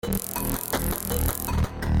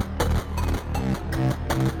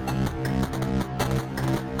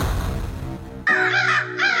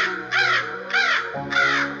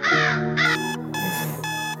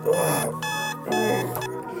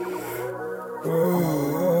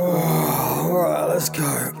Alright, let's go.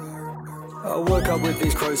 I woke up with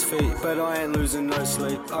these crow's feet, but I ain't losing no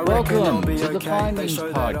sleep. I reckon I'll Welcome be to the okay. Findings They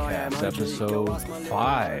show that I am Podcast, OG. episode Got my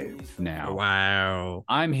 5 now. Wow.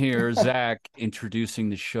 I'm here, Zach,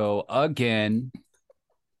 introducing the show again,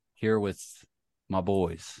 here with my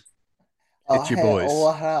boys. It's your boys.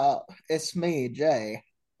 What up? It's me, Jay.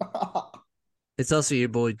 It's also your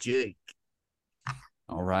boy Jake.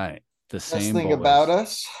 All right. The Best same thing boys. about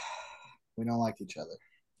us, we don't like each other.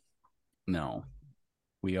 No.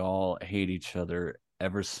 We all hate each other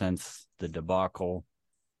ever since the debacle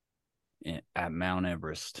at Mount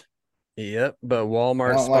Everest. Yep, but I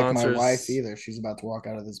Walmart don't like sponsors. my wife either. She's about to walk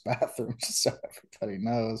out of this bathroom, just so everybody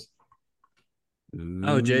knows.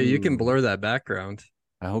 Oh, Jay, you can Ooh. blur that background.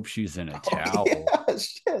 I hope she's in a Oh, towel. yeah,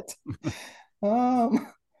 shit.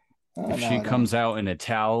 If she comes out in a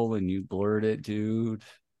towel and you blurred it, dude,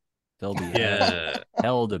 there'll be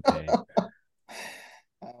hell to pay.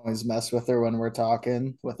 I always mess with her when we're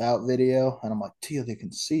talking without video, and I'm like, Tia, they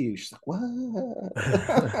can see you. She's like, what?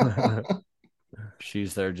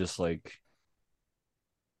 She's there just like,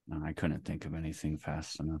 no, I couldn't think of anything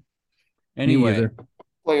fast enough. Anyway, either.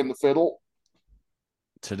 Playing the fiddle.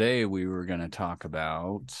 today we were going to talk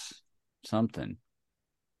about something.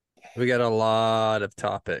 We got a lot of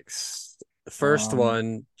topics. The first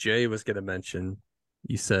one Jay was going to mention,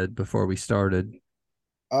 you said before we started.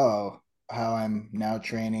 Oh, how I'm now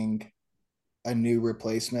training a new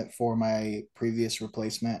replacement for my previous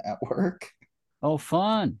replacement at work. Oh,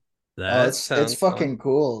 fun. That It's sounds fucking fun.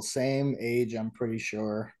 cool. Same age, I'm pretty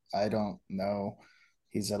sure. I don't know.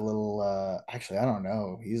 He's a little actually I don't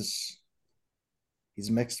know. He's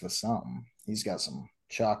mixed with something. He's got some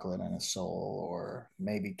chocolate in his soul or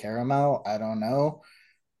maybe caramel. I don't know.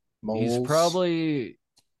 He's Moles. probably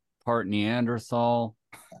part Neanderthal.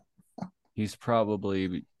 He's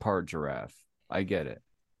probably part giraffe. I get it.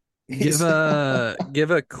 Give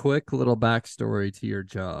a quick little backstory to your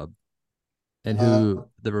job and who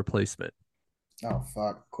the replacement. Oh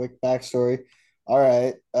fuck. Quick backstory. All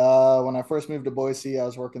right. When I first moved to Boise, I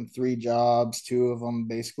was working 3 jobs, 2 of them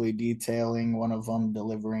basically detailing, one of them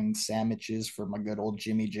delivering sandwiches for my good old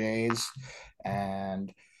Jimmy J's.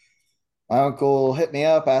 And my uncle hit me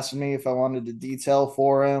up asking me if I wanted to detail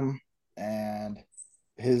for him. And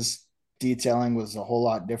his detailing was a whole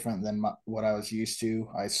lot different than what I was used to.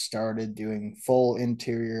 I started doing full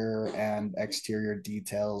interior and exterior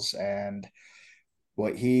details, and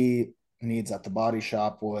what he needs at the body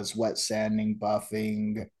shop was wet sanding,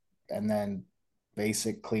 buffing, and then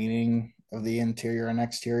basic cleaning of the interior and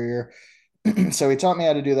exterior. So he taught me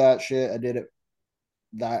how to do that shit. I did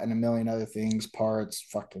that and a million other things, parts,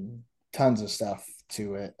 fucking tons of stuff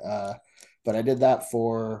to it. But I did that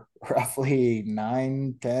for roughly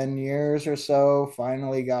 9-10 years or so.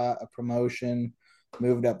 Finally got a promotion,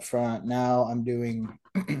 moved up front. Now I'm doing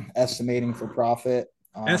estimating for profit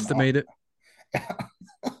Estimate it.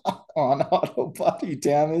 on auto body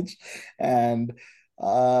damage. And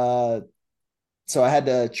so I had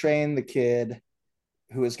to train the kid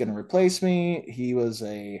who was going to replace me. He was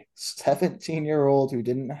a 17-year-old who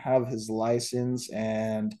didn't have his license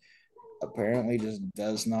and apparently just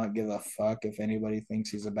does not give a fuck if anybody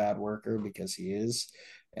thinks he's a bad worker, because he is.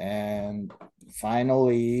 And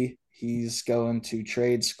finally, he's going to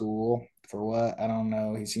trade school for what? I don't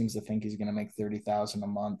know. He seems to think he's going to make $30,000 a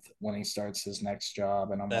month when he starts his next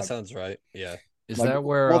job. And I'm That like, sounds right. Yeah. Is that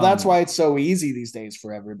where? Well, that's why it's so easy these days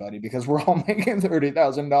for everybody, because we're all making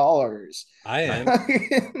 $30,000. I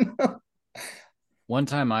am. One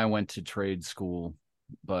time I went to trade school,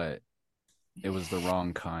 but it was the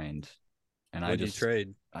wrong kind. And What'd you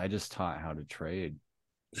trade? I just taught how to trade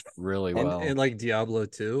really And, well. and like Diablo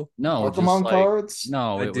 2? No, just Pokemon like, cards?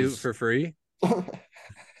 no, I it do was it for free.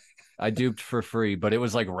 I duped for free, but it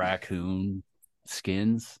was like raccoon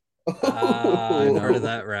skins. I've heard of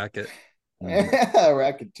that racket.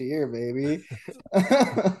 Racketeer, baby.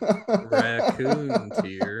 Raccoon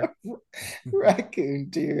tier. Raccoon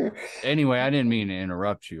tier. Anyway, I didn't mean to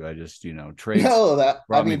interrupt you. I just, trade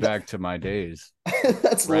brought me back to my days.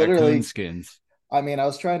 That's Raccoon literally skins. I mean, I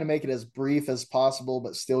was trying to make it as brief as possible,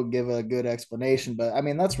 but still give a good explanation. But I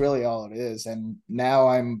mean, that's really all it is. And now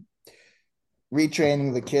I'm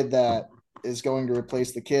retraining the kid that is going to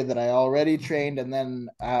replace the kid that I already trained. And then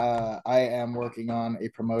I am working on a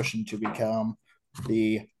promotion to become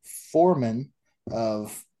the foreman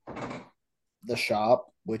of the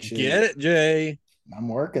shop, which Get it, Jay. I'm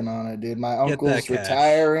working on it, dude. My Get uncle's that cash.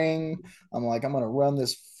 retiring. I'm like, I'm gonna run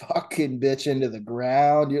this fucking bitch into the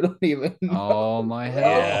ground. You don't even know. Oh, my hell.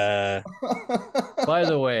 Yeah. By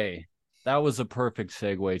the way, that was a perfect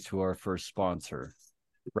segue to our first sponsor.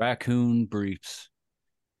 raccoon briefs.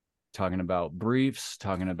 Talking about briefs,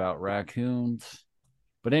 talking about raccoons.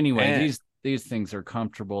 But anyway, Man. these things are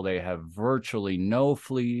comfortable. They have virtually no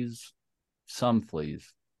fleas, some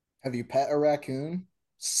fleas. Have you pet a raccoon?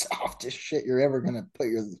 Softest shit you're ever gonna put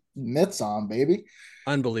your mitts on, baby.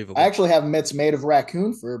 I Unbelievable. actually have mitts made of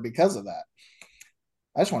raccoon fur because of that.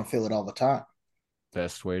 I just want to feel it all the time.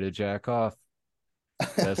 Best way to jack off.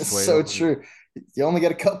 Best way So to true. You only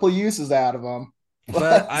get a couple uses out of them.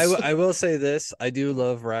 But I will say this. I do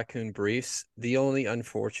love raccoon briefs. The only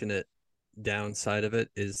unfortunate downside of it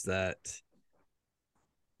is that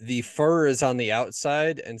the fur is on the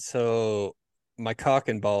outside, and so my cock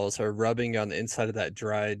and balls are rubbing on the inside of that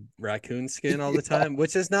dried raccoon skin all the time,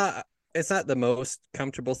 which is not it's not the most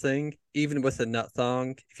comfortable thing. Even with a nut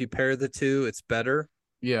thong, if you pair the two, it's better,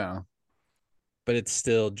 yeah. but it's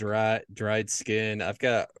still dried skin. I've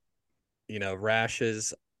got,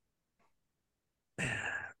 rashes,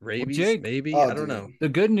 rabies, Jake, maybe. Oh, I don't dude. know. the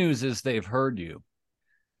good news is they've heard you.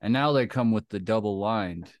 And now they come with the double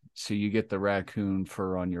lined. So you get the raccoon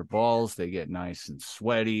fur on your balls. They get nice and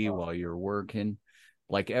sweaty while you're working,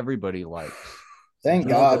 like everybody likes. Thank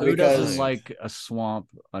Double God, Who doesn't because lined. like a swamp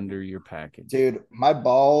under your package? dude, my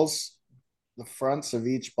balls, the fronts of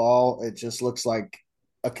each ball, it just looks like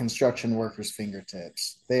a construction worker's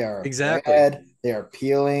fingertips. They are Exactly. red, they are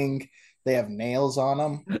peeling, they have nails on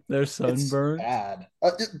them. They're It's sunburned. bad.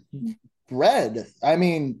 Red, I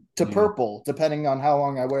mean, to Yeah. purple, depending on how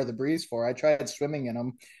long I wear the breeze for. I tried swimming in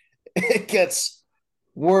them. It gets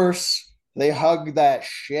worse. They hug that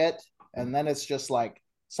shit, and then it's just like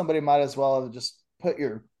somebody might as well have just put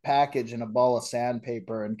your package in a ball of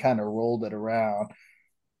sandpaper and kind of rolled it around.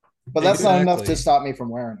 But that's not enough to Exactly. stop me from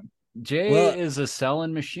wearing them. Jay Well, is a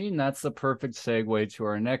selling machine. That's the perfect segue to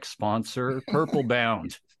our next sponsor, Purple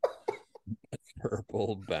Bound.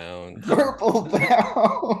 purple bound. Purple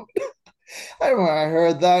Bound. I haven't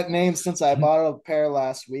heard that name since I bought a pair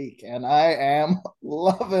last week, and I am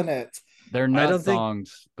loving it. They're I nut don't think.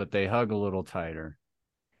 thongs, but they hug a little tighter.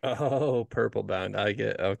 Oh, purple bound. I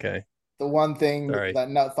get. Okay. The one thing Sorry. that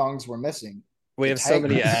nut thongs were missing, We the have so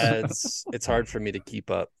many tightness. ads. It's hard for me to keep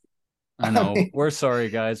up. I I know. mean, We're sorry,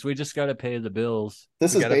 guys. We just got to pay the bills.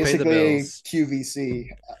 this We is got to pay the basically bills. QVC.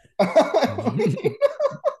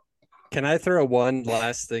 Can I throw one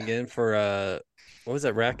last thing in for what was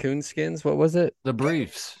it? Raccoon skins? What was it? The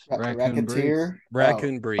briefs, raccoon briefs. Racketeer.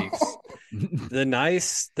 Raccoon briefs. The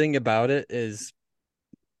nice thing about it is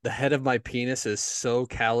the head of my penis is so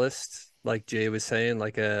calloused, like Jay was saying,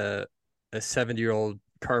 like a 70-year-old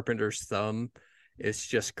carpenter's thumb. It's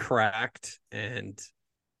just cracked and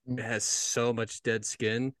it has so much dead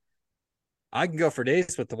skin. I can go for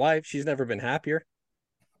days with the wife. She's never been happier.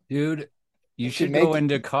 Dude, you It should should go make-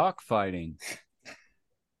 into cockfighting.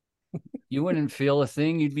 You wouldn't feel a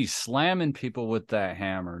thing. You'd be slamming people with that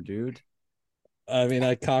hammer, dude. I mean,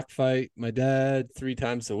 I cockfight my dad 3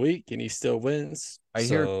 times a week and he still wins. I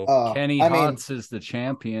hear Kenny I mean, Hotz is the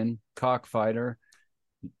champion cockfighter.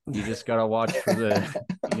 You just got to watch for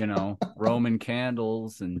the, Roman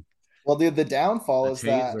candles and well, dude, the downfall the is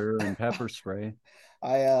that taser and pepper spray.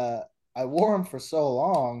 I wore them for so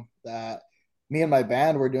long that me and my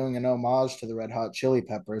band were doing an homage to the Red Hot Chili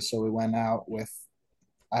Peppers. So we went out with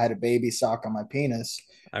I had a baby sock on my penis,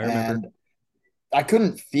 I remember. and I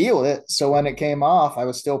couldn't feel it. So when it came off, I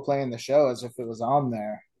was still playing the show as if it was on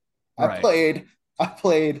there. Right. I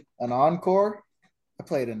played an encore. I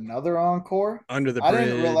played another encore. Under the I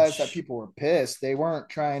didn't realize that bridge. people were pissed. They weren't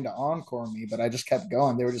trying to encore me, but I just kept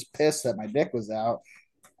going. They were just pissed that my dick was out.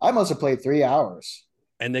 I must have played 3 hours.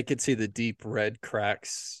 And they could see the deep red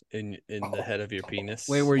cracks in the head of your penis.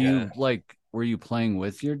 Wait, were Yeah. you playing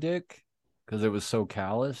with your dick? Because it was so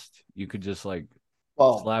calloused, you could just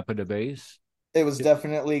Well, slap it a bass. it was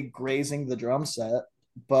definitely grazing the drum set, It was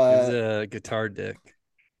but a guitar dick.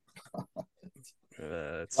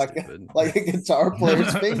 That's like stupid. like a guitar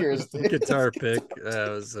player's fingers. Dude. Guitar pick. That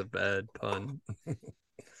was a bad pun.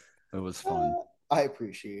 It was fun. I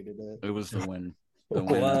appreciated it. It was the win. The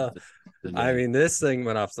win. Well, of the I day. mean, this thing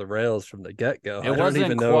went off the rails from the get go. It I don't wasn't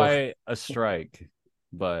even know. quite a strike,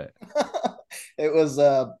 but It was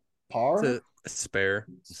par. It's a spare.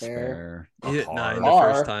 spare. He hit 9 the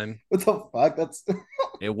Par. first time. What the fuck? That's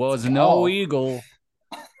It was Golf. no eagle.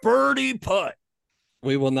 Birdie putt.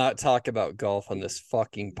 We will not talk about golf on this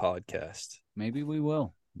fucking podcast. Maybe we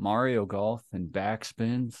will. Mario Golf and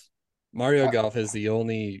backspins. Mario Golf is the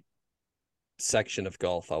only section of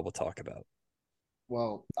golf I will talk about.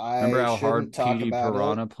 well. I Remember how hard shouldn't talk PD about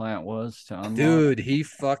Piranha it. Plant was to unlock? Dude, he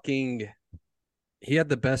had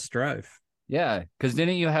the best drive. Yeah, because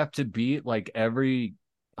didn't you have to beat every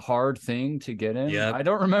hard thing to get him. Yep. I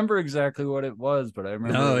don't remember exactly what it was, but I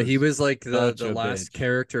remember No, it he was like the such a last bitch.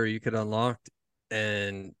 character you could unlock,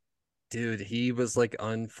 and dude, he was like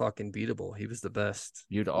unfucking beatable. He was the best.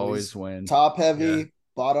 You'd Well, always he's win. top heavy, Yeah.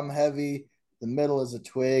 bottom heavy. The middle is a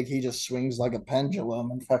twig. He just swings like a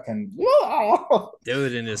pendulum and fucking.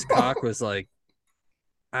 Dude, and his cock was like,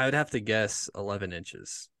 I would have to guess 11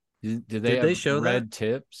 inches. Did they Did have they show red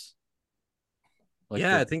tips? Like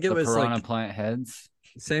Yeah, the, I think it the was piranha like plant heads.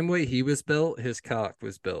 same way he was built, his cock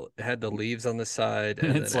was built. It had the leaves on the side,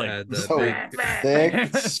 and It's then it like had the So big, thick,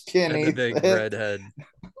 had skinny, the big thick. red head.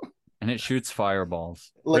 and it shoots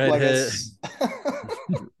fireballs. Looked like Redhead. a.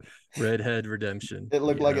 Redhead redemption. It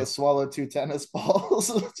looked like Yeah. it swallowed 2 tennis balls.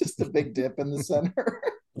 Just a big dip in the center.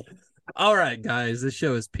 All right, guys, this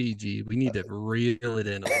show is PG. We need to reel it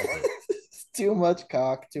in a little bit. Too much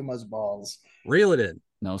cock, too much balls. Reel it in.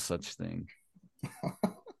 No such thing.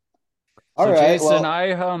 All So right. Jason,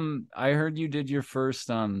 Well, I heard you did your first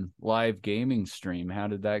live gaming stream. How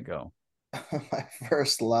did that go? my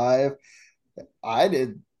first live, I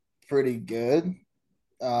did pretty good.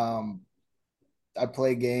 Um, I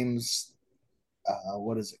play games.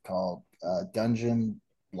 What is it called? Dungeon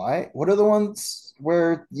Light. What are the ones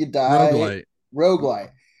where you die? Roguelite.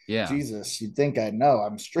 Roguelite. Yeah. Jesus, you'd think I'd know.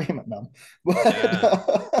 I'm streaming them,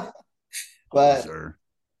 Yeah. but Poser.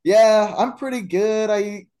 yeah, I'm pretty good.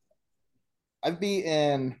 I've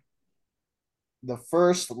beaten the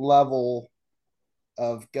first level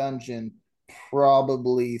of Gungeon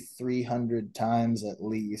probably 300 times at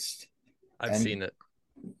least. I've And seen it.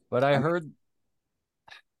 But I I'm- heard.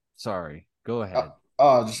 Sorry, go ahead.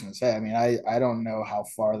 I was just gonna say, I mean, I don't know how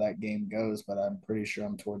far that game goes, but I'm pretty sure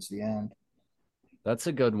I'm towards the end. That's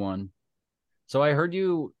a good one. So I heard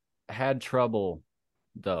you had trouble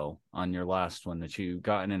though on your last one, that you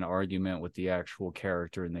got in an argument with the actual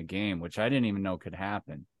character in the game, which I didn't even know could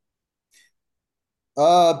happen.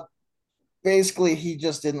 Uh Basically he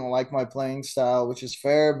just didn't like my playing style, which is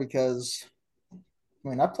fair because I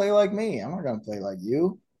mean I play like me. I'm not gonna play like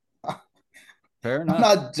you. Fair I'm enough.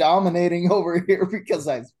 not dominating over here because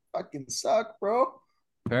I fucking suck, bro.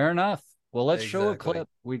 Fair enough. Well, let's show a Exactly. clip.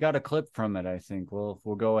 We got a clip from it, I think. We'll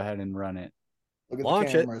go ahead and run it. Look at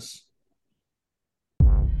Launch the it. cameras.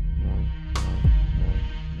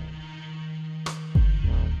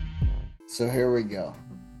 So here we go.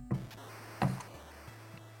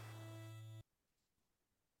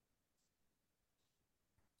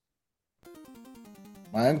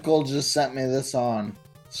 My uncle just sent me this on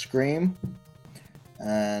Scream,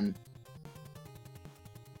 and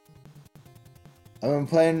I've been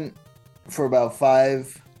playing for about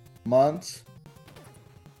 5 months.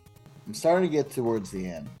 I'm starting to get towards the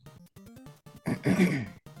end.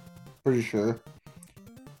 Pretty sure.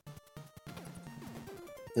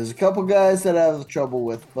 There's a couple guys that I have trouble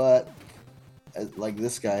with, but like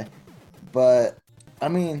this guy. But I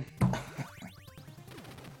mean,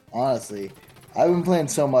 honestly, I've been playing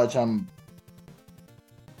so much. I'm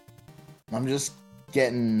just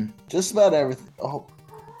getting just about everything. Oh,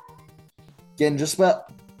 getting just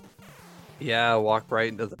about. Yeah, walk right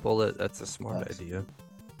into the bullet. That's a smart Nice. idea.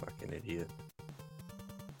 Fucking idiot.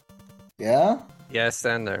 Yeah. Yeah,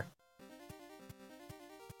 stand there.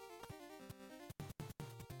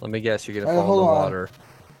 Let me guess, you're gonna Alright, fall in the hold on. water.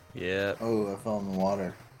 Yeah. Oh, I fell in the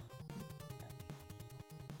water.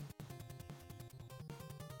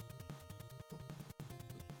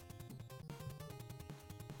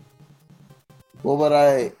 Well,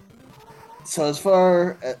 but so as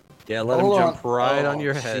far as, Yeah, let him hold jump right on Oh,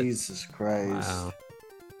 your head. Jesus Christ. Wow.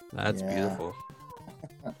 That's Yeah. beautiful.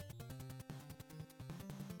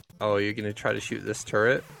 Oh, you're gonna try to shoot this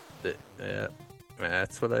turret? Yeah.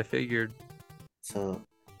 That's what I figured. So,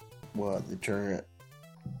 what, the turret?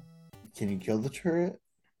 Can you kill the turret?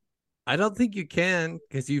 I don't think you can,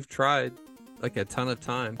 because you've tried like a ton of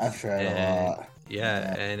times. I've tried a And- lot. Yeah,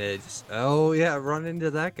 Yeah. and it's run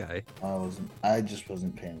into that guy. I just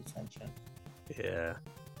wasn't paying attention. Yeah.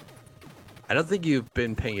 I don't think you've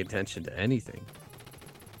been paying attention to anything.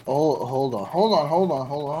 Oh, hold on.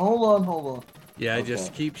 Yeah, Okay.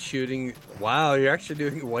 just keep shooting. Wow, you're actually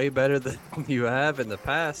doing way better than you have in the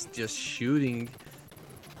past. Just shooting,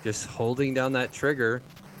 just holding down that trigger,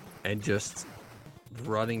 and just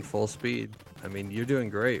running full speed. I mean, you're doing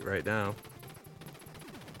great right now.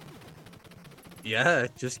 Yeah,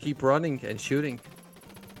 just keep running and shooting.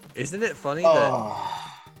 Isn't it funny that... Oh,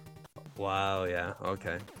 Wow, yeah,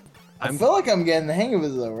 okay. I feel like I'm getting the hang of it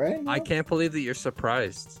though, right? I can't believe that you're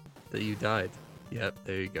surprised that you died. Yep,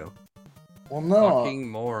 there you go. Well, no, Fucking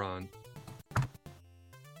moron.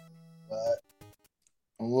 but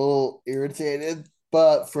I'm a little irritated.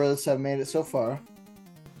 But for this, I've made it so far.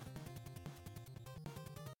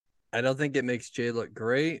 I don't think it makes Jay look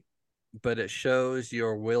great, but it shows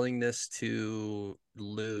your willingness to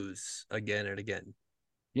lose again and again,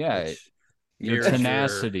 Yeah, which your mirrors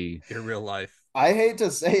tenacity. your real life. I hate to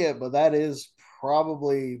say it, but that is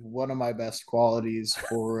probably one of my best qualities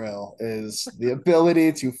for real is the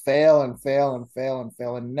ability to fail and fail and fail and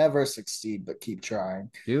fail and never succeed, but keep trying.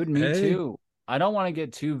 Dude, me Hey. too. I don't want to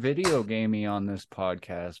get too video gamey on this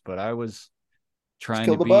podcast, but I was Just trying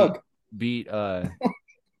kill to the bug. beat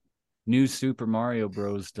New Super Mario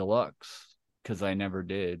Bros. Deluxe because I never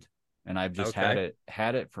did, and I've just had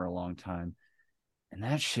it for a long time, and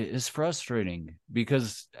that shit is frustrating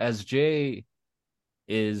because as Jay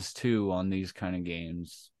is too on these kind of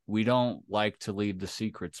games, we don't like to leave the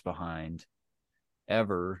secrets behind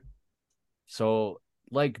ever. So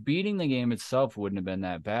like beating the game itself wouldn't have been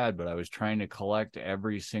that bad, but I was trying to collect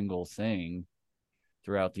every single thing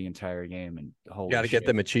throughout the entire game, and holy Got to shit. get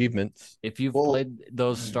them achievements. If you've Well- played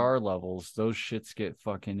those star levels, those shits get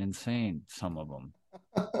fucking insane, some of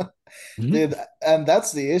them. Dude, and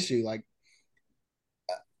that's the issue. Like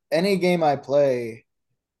any game I play,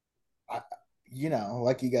 I,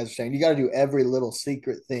 like you guys are saying, you got to do every little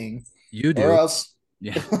secret thing, You or do. else.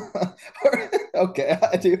 Yeah. Okay,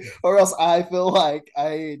 I do, or else I feel like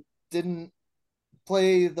I didn't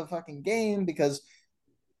play the fucking game because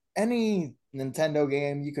any Nintendo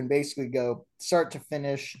game you can basically go start to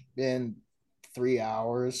finish in 3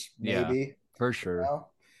 hours, Yeah, maybe. for sure. know?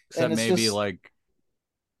 Except And it's maybe just like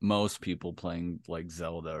most people playing like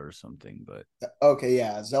Zelda or something, but okay,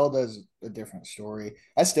 yeah. Zelda's a different story.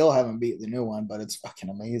 I still haven't beat the new one, but it's fucking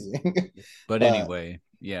amazing. but But anyway,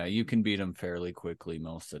 yeah, you can beat them fairly quickly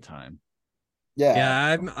most of the time.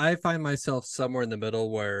 yeah, I find myself somewhere in the middle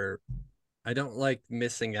where I don't like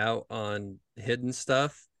missing out on hidden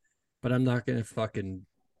stuff, but I'm not gonna fucking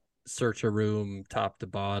search a room top to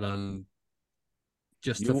bottom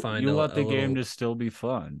just to find You a want the game little. to still be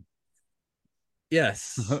fun.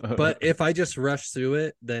 Yes, but if I just rush through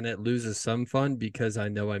it, then it loses some fun because I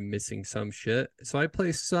know I'm missing some shit. So I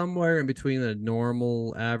play somewhere in between a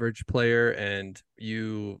normal average player and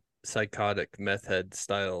you psychotic meth head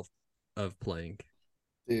style of playing.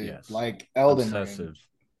 dude, Yes. like Elden Ring. Obsessive.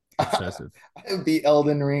 Obsessive. I beat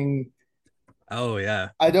Elden Ring. Oh yeah.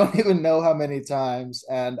 I don't even know how many times,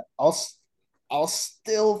 and I'll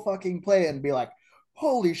still fucking play it and be like,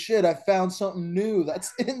 "Holy shit! I found something new.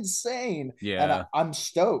 That's insane!" And Yeah. I'm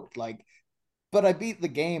stoked. Like, but I beat the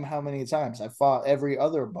game how many times? I fought every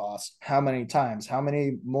other boss how many times? How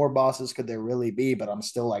many more bosses could there really be? But I'm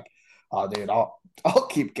still like, oh, dude, I'll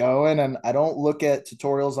keep going, and I don't look at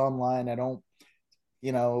tutorials online. I don't,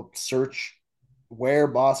 search where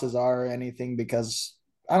bosses are or anything because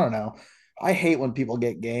I don't know. I hate when people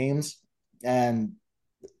get games and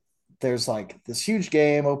there's like this huge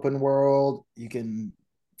game, open world. You can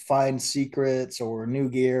find secrets or new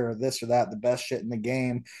gear or this or that, the best shit in the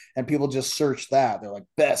game. And people just search that. They're like,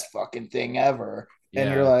 best fucking thing ever. And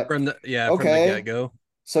you're Yeah. like, From the okay. get-go.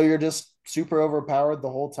 So you're just super overpowered the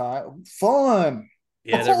whole time. Fun.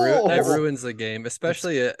 Yeah, that Oh. ruins the game,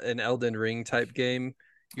 especially an Elden Ring type game.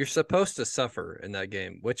 You're supposed to suffer in that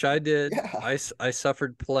game, which I did. Yeah. I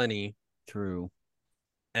suffered plenty, True.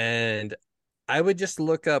 and I would just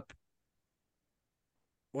look up.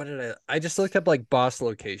 What did I just looked up like boss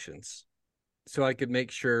locations so I could make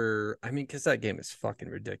sure. I mean, because that game is fucking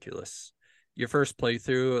ridiculous. Your first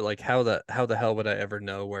playthrough, like how the hell would I ever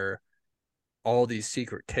know where all these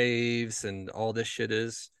secret caves and all this shit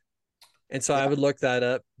is? And so I Yeah. would look that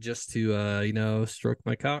up just to stroke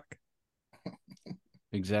my cock.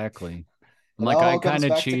 Exactly. And It like I all comes kind of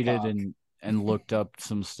back to cheated cock. and looked up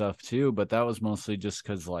some stuff too, but that was mostly just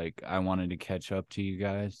because like I wanted to catch up to you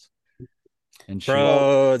guys and shit.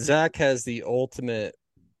 Bro, Zach has the ultimate.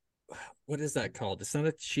 What is that called? It's not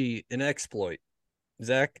a cheat, an exploit.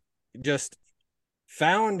 Zach just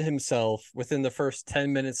found himself within the first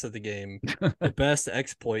 10 minutes of the game the best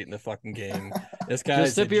exploit in the fucking game. This guy's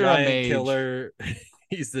Just a if you're a giant mage. killer.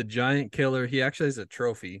 He's the giant killer. He actually has a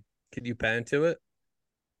trophy. Could you pan to it?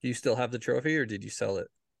 Do you still have the trophy or did you sell it?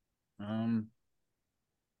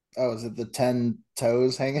 Oh, is it the 10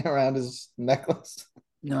 toes hanging around his necklace?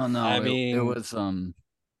 No, I it mean, was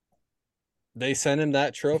they sent him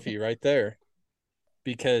that trophy right there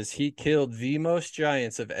because he killed the most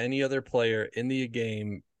giants of any other player in the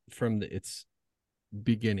game from its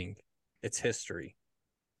beginning, its history.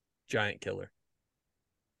 Giant killer.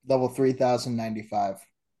 Level 3095.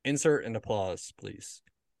 Insert an applause, please.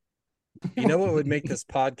 You know what would make this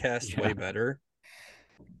podcast Yeah. way better?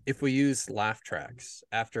 If we use laugh tracks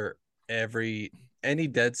after any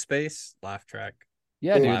dead space, laugh track.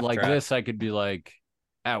 yeah, Dude, dude, laugh like track. this I could be like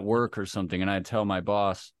at work or something and I'd tell my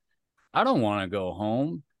boss, I don't want to go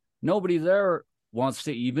home. Nobody there wants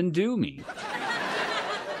to even do me.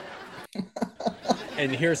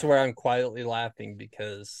 And here's where I'm quietly laughing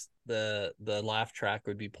because the laugh track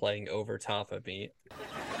would be playing over top of me.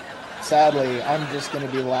 Sadly, I'm just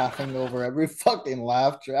gonna be laughing over every fucking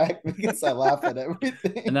laugh track because I laugh at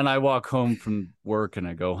everything. And then I walk home from work and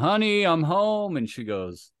I go, honey, I'm home. And she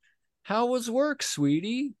goes, how was work,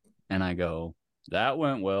 sweetie? And I go, that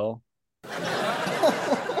went well. Dude,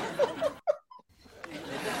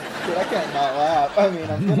 I can't not laugh. I mean,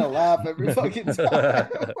 I'm gonna laugh every fucking time.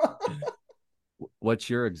 What's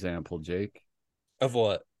your example, Jake? Of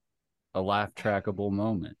what? A laugh trackable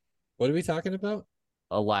moment. What are we talking about?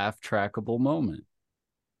 A laugh trackable moment.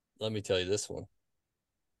 Let me tell you this one.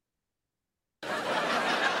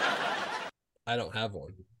 I don't have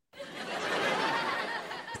one.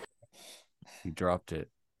 You dropped it.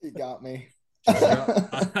 You got me.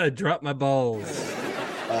 I dropped my balls.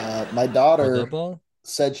 My daughter ball?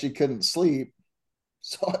 said she couldn't sleep,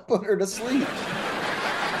 so I put her to sleep.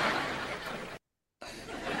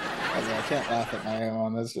 I can't laugh at my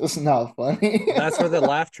own. That's just not funny. That's where the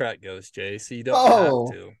laugh track goes, Jay. So you don't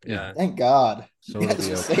have to. Yeah. Thank God. So You guys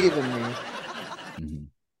are saving me.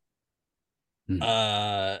 Mm-hmm.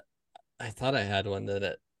 I thought I had one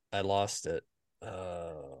that I lost it.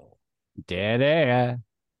 Dead air.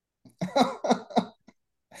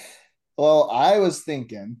 Well, I was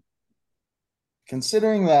thinking,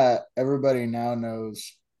 considering that everybody now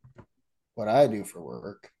knows what I do for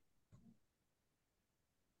work,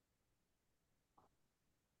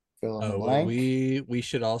 fill in the blank. We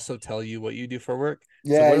should also tell you what you do for work.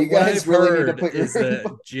 Yeah, you guys really need to put your is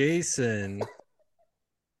that Jason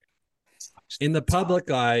in the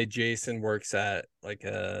public eye. Jason works at like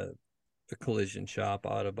a collision shop,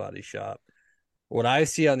 auto body shop. What I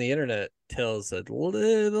see on the internet tells a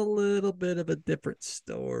little bit of a different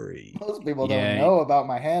story. Most people don't know about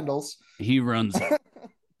my handles. He runs a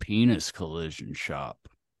penis collision shop.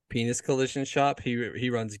 Penis collision shop. He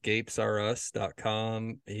runs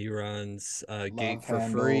gapesrus.com. He runs Gape for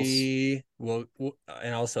handles. free.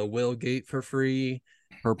 And also Will Gape for free.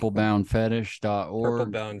 Purpleboundfetish.org.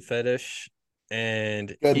 Purplebound Fetish.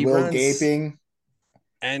 And Goodwill Gaping.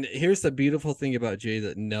 And here's the beautiful thing about Jay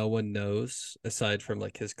that no one knows aside from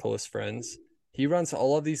like his close friends. He runs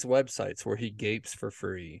all of these websites where he gapes for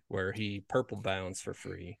free, where he purple bounds for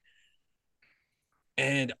free.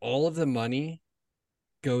 And all of the money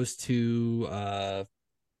goes to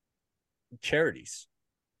charities.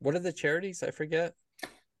 What are the charities? I forget.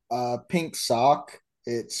 Pink Sock.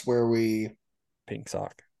 It's where we Pink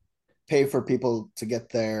Sock pay for people to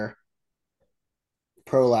get their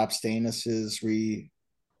prolapsed anuses reattached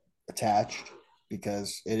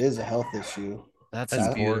because it is a health issue. That's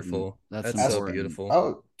beautiful. That's so beautiful.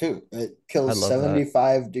 Oh, dude, it kills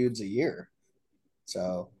 75 dudes a year.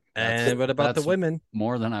 So, and what about the women?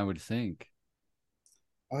 More than I would think.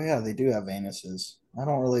 Oh yeah, they do have anuses. I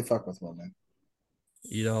don't really fuck with women.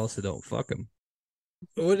 You also don't fuck them.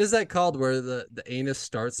 What is that called? Where the anus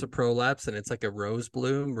starts to prolapse and it's like a rosebud?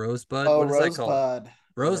 Oh, what is rosebud. That called?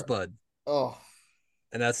 Rosebud. Oh.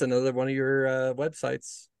 And that's another one of your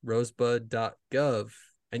websites, rosebud.gov.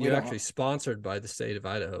 And you're actually sponsored by the state of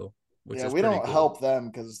Idaho, which is we don't cool. help them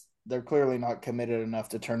because they're clearly not committed enough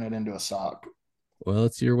to turn it into a sock. Well,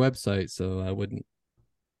 it's your website, so I wouldn't.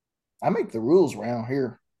 I make the rules around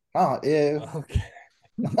here. Oh, yeah. Okay.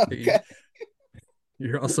 Okay.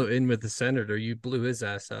 You're also in with the senator. You blew his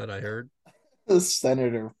ass out, I heard. The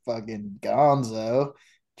senator fucking gonzo.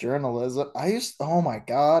 Journalism. Oh my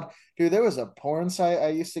God. Dude, there was a porn site I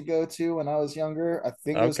used to go to when I was younger. I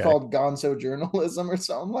think it was called Gonzo Journalism or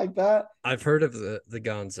something like that. I've heard of the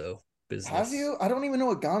Gonzo business. Have you? I don't even know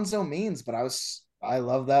what Gonzo means, but I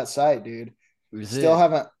love that site, dude. Still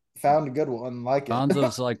haven't found a good one like it.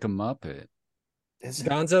 Gonzo's like a Muppet.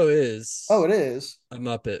 Gonzo is. Oh, it is a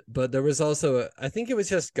Muppet, but there was also I think it was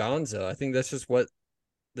just Gonzo. I think that's just what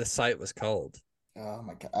the site was called. Oh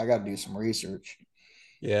my God, I got to do some research.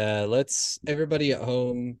 Yeah, let's everybody at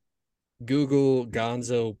home Google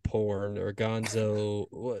Gonzo porn or Gonzo.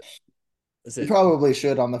 What is it? You probably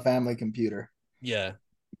should on the family computer. Yeah.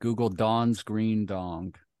 Google Don's Green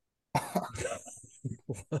Dong.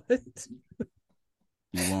 What?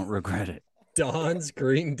 You won't regret it. Don's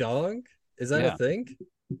Green Dong? Is that a thing?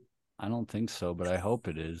 I don't think so, but I hope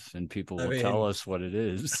it is. And people will tell us what it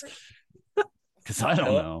is. Because I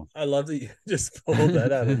don't know. I love that you just pulled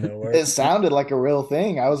that out of nowhere. It sounded like a real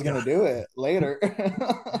thing. I was going to do it later.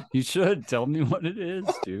 You should. Tell me what it is,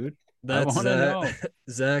 dude. That's I want to know.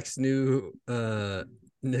 Zach's new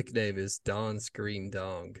nickname is Don's Green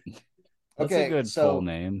Dong. That's a good full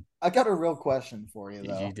name. I got a real question for you,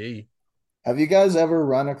 though. GD. Have you guys ever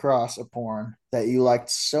run across a porn that you liked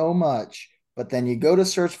so much, but then you go to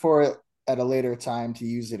search for it at a later time to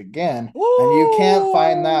use it again, and you can't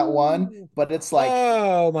find that one, Woo! but it's like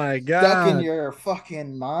Oh my stuck in god. your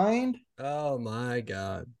fucking mind? Oh my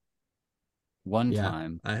god. One Yeah,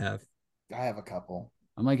 time. I have. I have a couple.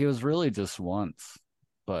 I'm like, it was really just once.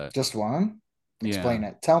 But Just one? yeah, Explain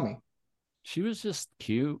it. Tell me. she was just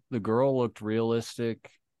cute. The girl looked realistic.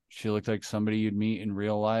 She looked like somebody you'd meet in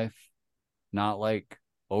real life, not like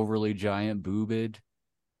overly giant boobed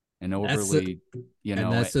and That's the overly,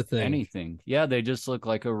 and that's the thing. anything. Yeah, they just look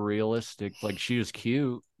like a realistic, like she was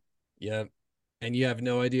cute. Yep. And you have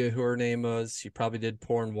no idea who her name was. She probably did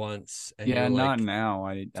porn once, and Yeah, you're not like, now.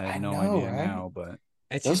 I have I no know, idea right? now, but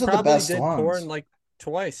and she Those are the probably best did porn ones. like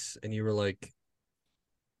twice, and you were like,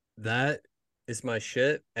 that is my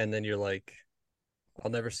shit. And then you're like,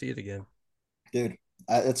 I'll never see it again. Dude,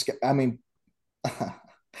 I mean,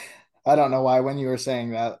 I don't know why when you were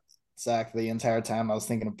saying that, Zach, the entire time I was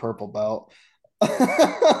thinking of Purple Belt.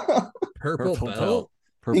 Purple purple belt? belt,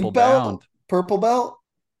 purple Pink Belt? bound, Purple Belt?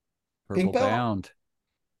 purple Pink Belt? bound.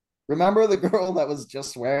 Remember the girl that was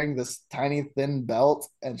just wearing this tiny thin belt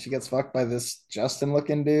and she gets fucked by this Justin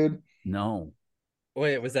looking dude? No,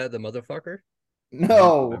 Wait, was that the motherfucker? I don't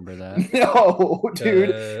No, remember that. no,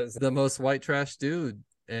 dude. The most white trash dude,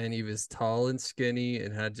 and he was tall and skinny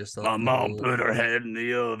and had just a My mom little. put her head in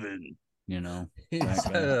the oven. He That just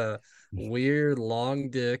had guy. a weird long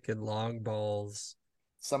dick and long balls,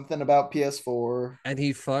 Something about PS4. and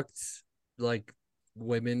he fucked like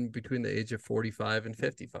women between the age of 45 and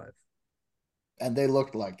 55. And they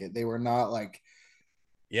looked like it. They were not like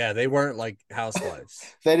Yeah, they weren't like housewives.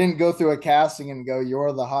 they didn't go through a casting and go,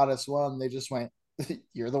 "You're the hottest one." They just went,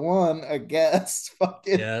 "You're the one." I guess.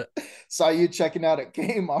 Fucking Yeah, saw you checking out at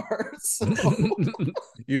Kmart. So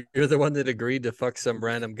you're the one that agreed to fuck some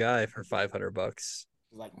random guy for $500.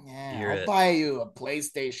 like, yeah, You're I'll it. buy you a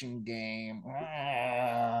PlayStation game.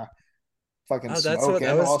 Fucking Oh, that's what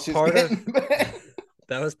that smoking was while she's part of. getting back.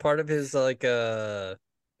 That was part of his like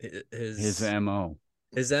His his MO.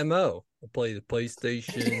 his MO. Play the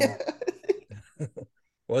PlayStation,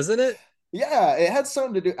 wasn't it? Yeah, it had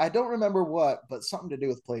something to do. I don't remember what, but something to do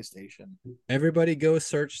with PlayStation. Everybody go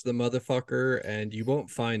search the motherfucker and you won't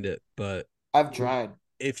find it, but I've tried.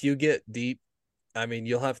 if you get deep, I mean,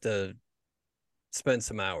 you'll have to spend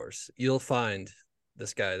some hours. You'll find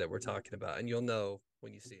this guy that we're talking about and you'll know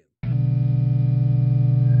when you see him.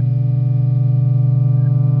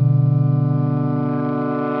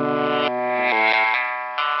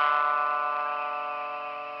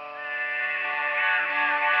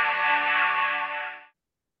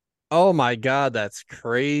 Oh my god, that's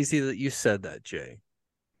crazy that you said that, Jay.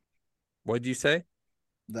 What'd you say?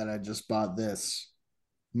 That I just bought this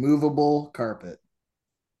movable carpet.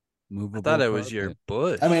 I Movable thought it was your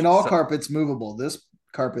carpet. I bush. mean, all carpet's movable. This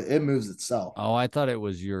carpet, it moves itself. Oh, I thought it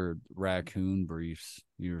was your raccoon briefs.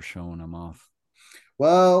 You were showing them off.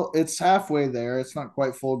 Well, it's halfway there. It's not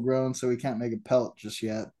quite full grown, so we can't make a pelt just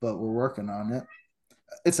yet, but we're working on it.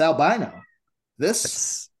 It's albino. This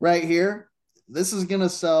It's right here, this is gonna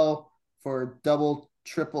sell for double,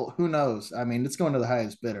 triple, who knows? I mean, it's going to the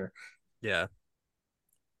highest bidder. yeah.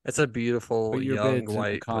 It's a beautiful Put your young bids in the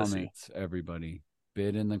white pussy. comments, everybody.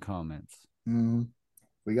 Bid in the comments.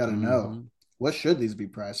 We got to know, Mm-hmm. what should these be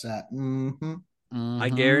priced at? I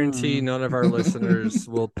guarantee Mm-hmm. none of our listeners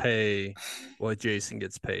will pay what Jason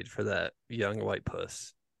gets paid for that young white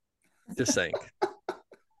puss. Just saying.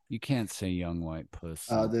 You can't say young white puss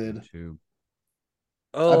Oh, on dude. YouTube.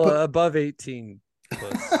 Oh, put- above 18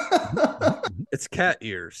 puss. It's cat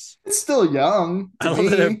ears. It's still young I to love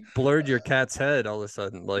that it me. blurred your cat's head all of a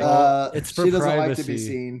sudden. Like, It's for She doesn't like to be privacy.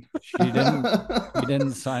 seen. He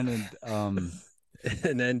didn't sign an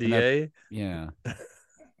NDA. yeah.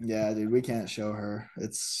 Yeah, dude, we can't show her.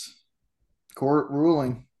 It's court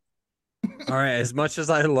ruling. All right, as much as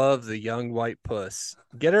I love the young white puss,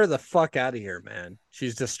 get her the fuck out of here, man.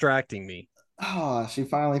 She's distracting me. Oh, she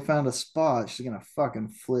finally found a spot. She's gonna fucking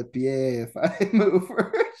flip yay if I move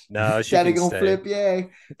her. No, she Daddy can gonna stay. flip yay.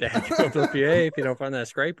 Daddy gonna flip you if you don't find that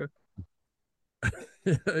scraper.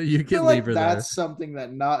 You I can feel leave like her that's there. something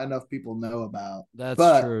that not enough people know about. That's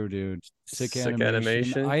But true, dude. Sick Sick animation.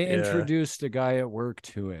 animation, I yeah. introduced a guy at work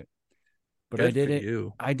to it, but Good I did for it.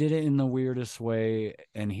 you. I did it in the weirdest way,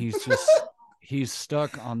 and he's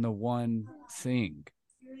stuck on the one thing.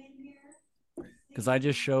 Because I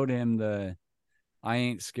just showed him the "I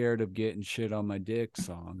ain't scared of getting shit on my dick"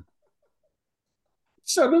 song.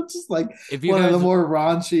 showed up just like If you one of the guys, more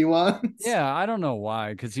raunchy ones. yeah, I don't know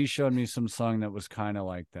why, because he showed me some song that was kind of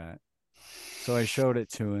like that. So I showed it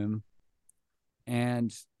to him,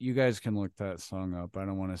 And you guys can look that song up. I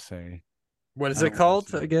don't want to say. What is I it don't wanna called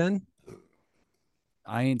say it. again?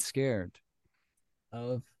 I ain't scared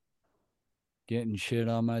of getting shit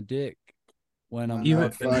on my dick when I'm You-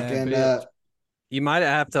 fucking that fucking bitch. You might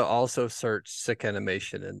have to also search sick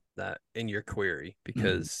animation in your query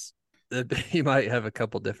because you might have a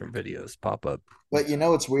couple different videos pop up. but you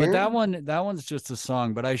know it's weird. But that one's just a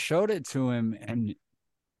song. But I showed it to him, and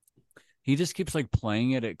he just keeps like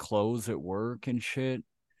playing it at close at work and shit.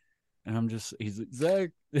 And he's like, Zach,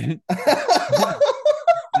 this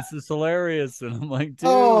is hilarious. And I'm like, dude,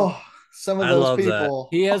 Oh, some of I those love that. people.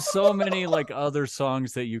 he has so many like other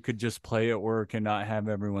songs that you could just play at work and not have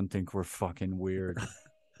everyone think we're fucking weird.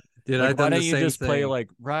 Dude, Like, I've why done the don't you same just play thing. like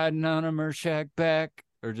riding on a Mershak back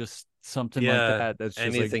or just something like Yeah, that? That's just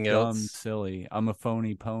like anything dumb, else? silly. I'm a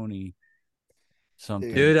phony pony.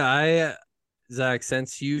 Something. Dude, Zach,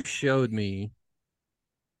 since you showed me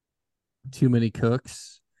Too Many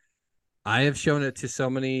Cooks, I have shown it to so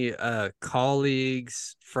many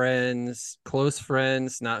colleagues, friends, close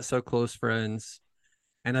friends, not so close friends,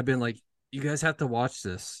 and I've been like, "You guys have to watch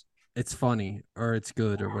this. It's funny or it's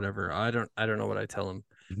good or whatever." I don't know what I tell them,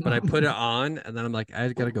 but I put it on and then I'm like,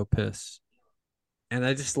 "I gotta go piss," and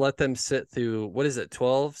I just let them sit through what is it,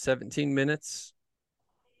 12, 17 minutes?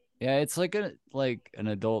 Yeah, it's like an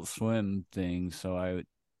Adult Swim thing. So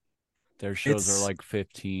their shows are It's like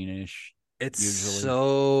 15-ish it's usually.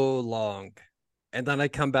 so long. And then I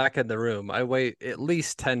come back in the room. I wait at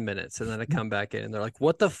least 10 minutes and then I come back in and they're like,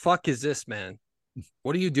 "What the fuck is this, man?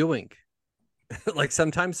 What are you doing?" Like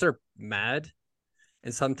sometimes they're mad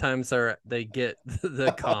and sometimes they get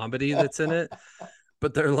the comedy that's in it,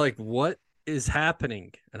 but they're like, "What is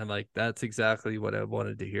happening?" And I'm like, "That's exactly what I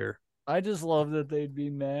wanted to hear." I just love that they'd be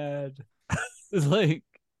mad. It's like,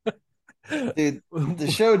 Dude, the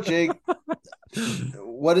show Jake,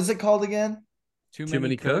 what is it called again? Too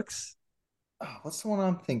many cooks? Oh, what's the one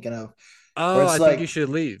I'm thinking of? Where Oh, it's I think you like, should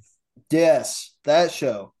leave. yes, that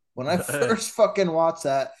show. When I first fucking watched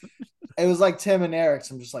that, it was like Tim and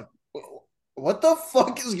Eric's. I'm just like, what the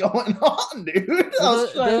fuck is going on, dude? I Well,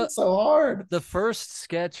 was trying so hard. the first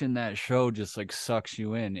sketch in that show just like sucks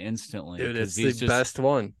you in instantly Dude, because it's the he's just best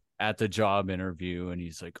one. at the job interview and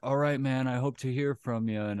he's like, "All right, man, I hope to hear from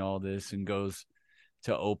you," and all this, and goes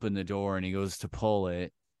to open the door and he goes to pull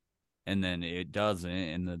it and then it doesn't,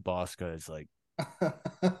 and the boss guy's like,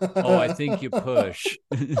 "Oh, I think you push."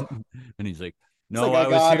 And he's like, It's "No, like I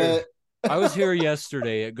got it. I was here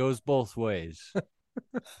yesterday. It goes both ways."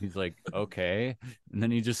 He's like, "Okay," and then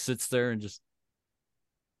he just sits there and just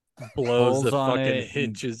Blows pulls the on fucking it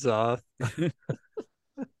hinges off.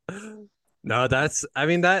 No, I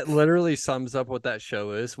mean, that literally sums up what that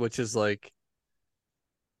show is, which is like,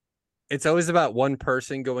 it's always about one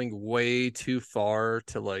person going way too far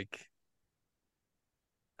to like,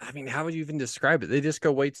 I mean, how would you even describe it? They just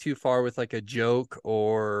go way too far with like a joke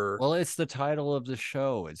or, well, it's the title of the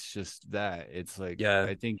show. It's just that. It's like, yeah,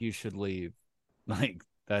 I think you should leave. Like,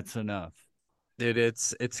 that's enough. dude,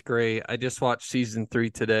 it's great. I just watched season 3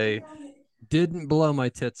 today. Didn't blow my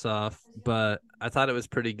tits off, but I thought it was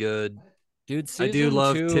pretty good. Dude, I do season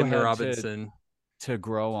love 2 Tim had Robinson. to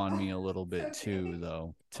grow on me a little bit too,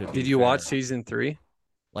 though, to be Did you watch fair. season 3?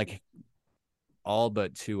 Like all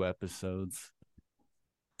but 2 episodes.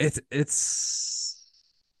 It's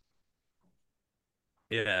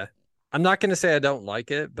yeah. I'm not gonna say I don't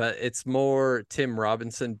like it, but it's more Tim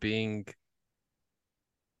Robinson being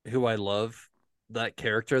who I love, that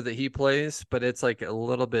character that he plays, but it's like a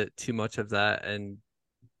little bit too much of that and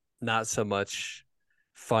not so much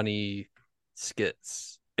funny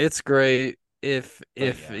skits. It's great. If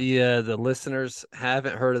yeah. yeah, the listeners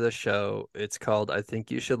haven't heard of the show, it's called I Think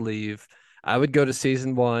You Should Leave. I would go to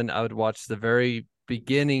season 1. I would watch the very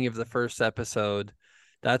beginning of the first episode.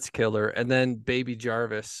 That's killer. And then Baby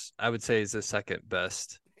Jarvis, I would say is the second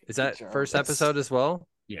best. Is that first Jarvis. episode as well?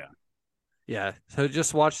 Yeah. Yeah. So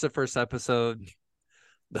just watch the first episode.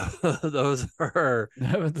 Those are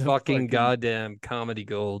fucking goddamn comedy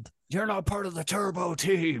gold. You're not part of the Turbo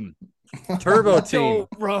team. Turbo team. Don't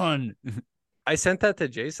run. I sent that to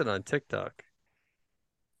Jason on TikTok.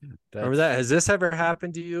 Remember That's that? Has this ever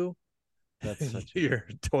happened to you? that's such Your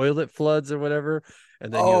toilet floods or whatever,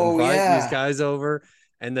 and then you Oh, invite yeah. these guys over,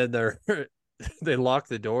 and then they lock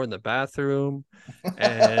the door in the bathroom,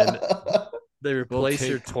 and they replace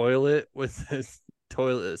your toilet with this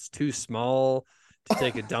toilet that's too small to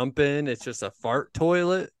take a dump in. It's just a fart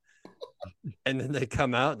toilet. And then they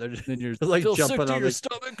come out and then you're they're like still sick jumping to on your the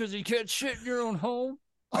stomach because you can't shit in your own home.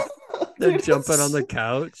 they're Dude, jumping it's- on the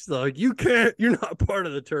couch. They're like, you're not part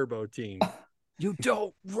of the Turbo team. You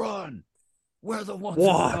don't run. We're the ones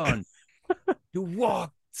Walk. that run. You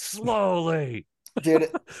walk slowly. Dude,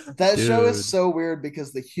 that show is Dude. so weird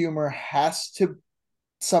because the humor has to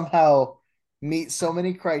somehow meet so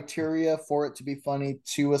many criteria for it to be funny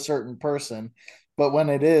to a certain person. But when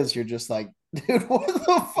it is, you're just like, dude, what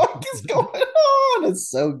the fuck is going on? It's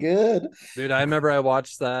so good. Dude, I remember I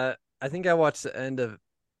watched that. I think I watched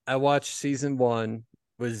I watched season 1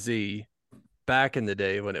 with Z back in the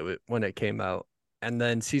day when it came out. And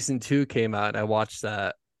then season 2 came out and I watched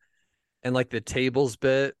that. And like the tables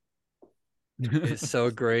bit is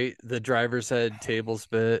so great. The driver's head tables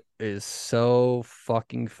bit is so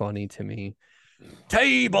fucking funny to me.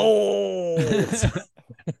 Tables.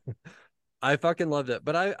 I fucking loved it.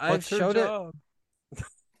 But I've What's her showed it. job?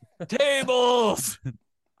 Tables.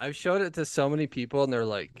 I've showed it to so many people and they're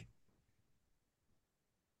like,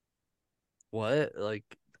 what? Like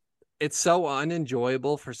it's so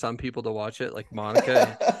unenjoyable for some people to watch it. Like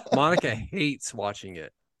Monica hates watching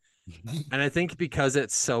it. And I think because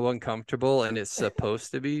it's so uncomfortable and it's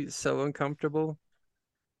supposed to be so uncomfortable.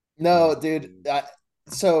 No, dude.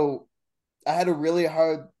 So I had a really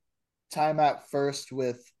hard time at first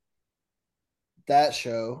with that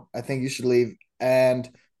show. I think you should leave and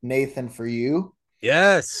Nathan for you.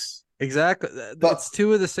 Yes, exactly. But It's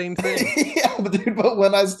two of the same thing. yeah, but dude, but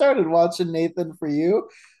when I started watching Nathan for you,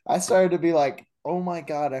 I started to be like, oh my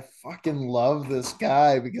god, I fucking love this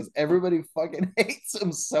guy because everybody fucking hates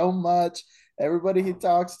him so much. Everybody he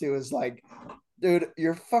talks to is like, dude,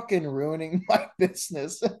 you're fucking ruining my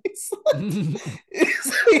business.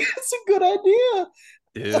 It's a good idea.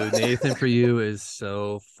 Dude, Nathan for you is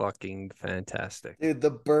so fucking fantastic. Dude, the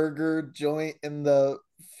burger joint in the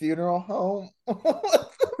funeral home.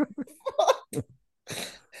 What the fuck?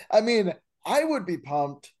 I mean, I would be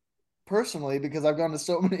pumped personally because I've gone to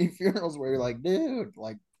so many funerals where you're like, dude,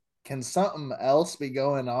 like, can something else be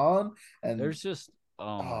going on? And There's just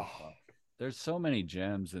oh my oh, fuck. There's so many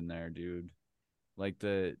gems in there, dude. Like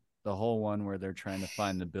the whole one where they're trying to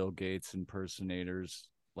find the Bill Gates impersonators,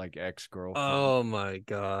 like ex-girlfriend. Oh my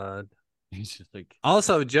god. He's just like,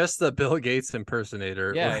 Also, just the Bill Gates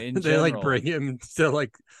impersonator. yeah, Where in they like general. bring him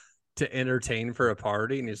to entertain for a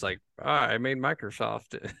party, and he's like, I made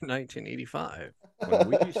Microsoft in 1985. When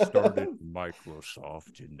we started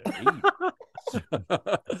Microsoft in the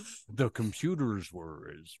 80s, the computers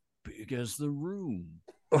were as big as the room.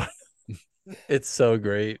 It's so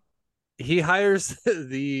great. He hires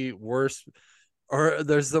the worst, or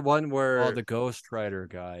there's the one where Oh, the ghostwriter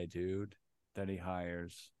guy, dude, that he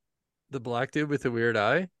hires. the black dude with the weird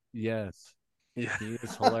eye. Yes, Yeah, he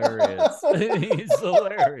is hilarious. He's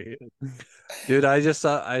hilarious. dude,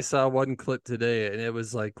 I saw one clip today, and it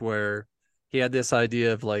was like where he had this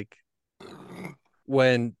idea of like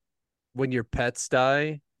when your pets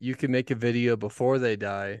die, you can make a video before they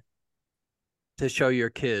die to show your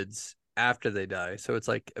kids after they die. So it's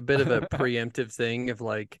like a bit of a preemptive thing of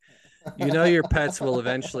like, your pets will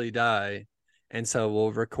eventually die. And so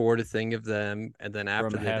we'll record a thing of them. And then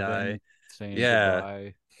after From they die, heaven saying yeah.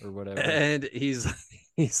 goodbye or whatever. And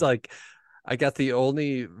he's like, I got the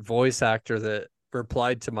only voice actor that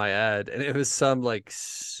replied to my ad. And it was some like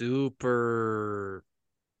super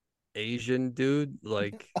Asian dude.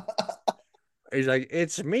 Like, he's like,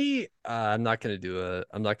 it's me. I'm not gonna try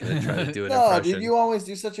to do an no, dude, impression. you always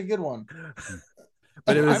do such a good one.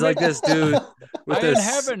 But it was I'm like in- this dude with I'm in this.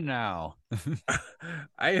 heaven now.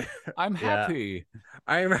 I I'm Yeah. happy.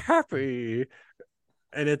 I'm happy,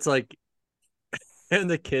 and it's like, and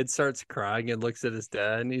the kid starts crying and looks at his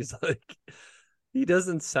dad, and he's like, he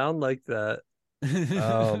doesn't sound like that.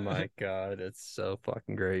 Oh my god, it's so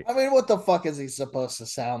fucking great. I mean, what the fuck is he supposed to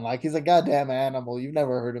sound like? He's a goddamn animal. You've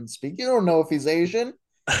never heard him speak. You don't know if he's Asian.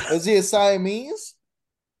 Is he a Siamese?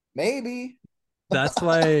 Maybe. That's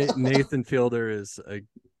why Nathan Fielder is a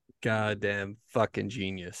goddamn fucking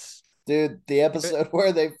genius. Dude, the episode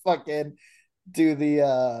where they fucking do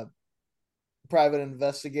the private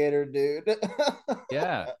investigator, dude.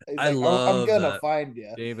 Yeah, He's I like, I'm love gonna that. find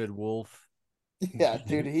you. David Wolf. Yeah,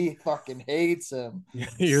 dude, he fucking hates him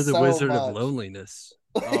You're the so wizard of much. loneliness.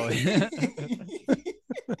 Oh, yeah.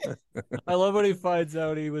 I love when he finds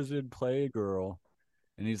out he was in Playgirl,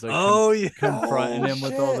 and he's like Oh yeah. confronting Oh, him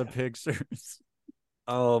with all the shit. pictures.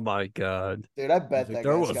 Oh my god. Dude, I He's bet like, that there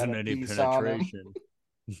guy's got wasn't a any piece on him. penetration.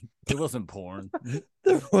 It wasn't porn.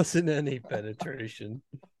 There wasn't any penetration.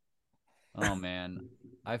 Oh man,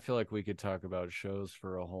 I feel like we could talk about shows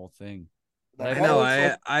for a whole thing. But That I I feel know.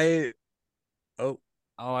 looks like Oh,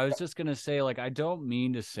 Oh, I was just gonna say, like, I don't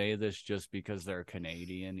mean to say this just because they're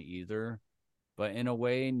Canadian either, but in a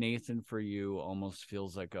way, Nathan for You almost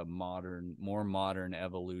feels like a more modern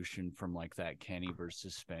evolution from like that Kenny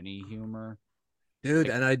versus Spenny humor. Dude,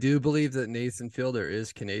 and I do believe that Nathan Fielder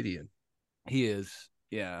is Canadian. He is,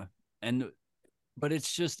 yeah. But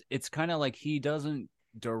it's kind of like he doesn't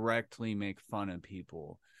directly make fun of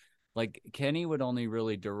people. Like Kenny would only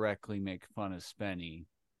really directly make fun of Spenny,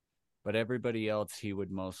 but everybody else he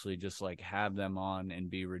would mostly just like have them on and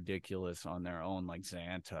be ridiculous on their own, like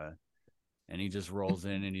Xanta. And he just rolls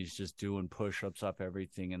in and he's just doing push-ups up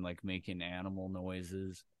everything and like making animal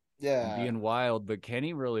noises and Yeah. being wild. But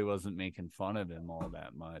Kenny really wasn't making fun of him all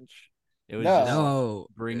that much. It was just No,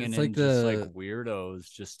 bringing it's in like just like the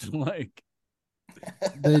weirdos just to like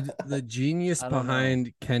the genius I don't know.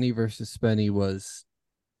 behind Kenny versus Spenny was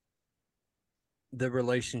the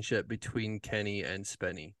relationship between Kenny and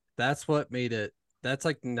Spenny. That's what made it. That's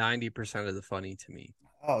like 90% of the funny to me.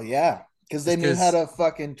 Oh yeah, because they Just knew how because, to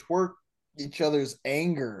fucking twerk each other's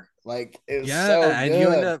anger. Like it was yeah, so and you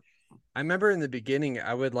end good. up. I remember in the beginning,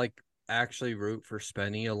 I would like actually root for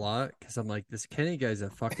Spenny a lot because I'm like, this Kenny guy's a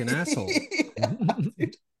fucking asshole.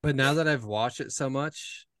 But now that I've watched it so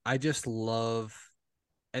much, I just love,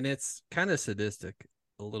 and it's kind of sadistic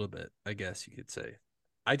a little bit, I guess you could say.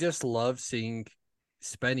 I just love seeing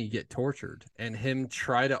Spenny get tortured and him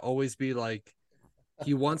try to always be like,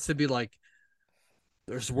 he wants to be like,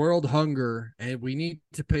 there's world hunger and we need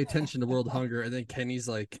to pay attention to world hunger. And then Kenny's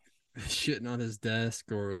like shitting on his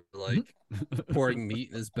desk or like pouring meat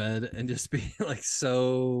in his bed and just being like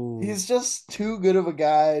so. He's just too good of a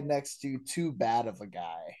guy next to too bad of a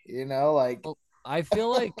guy. You know, like Well, I feel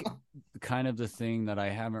like kind of the thing that I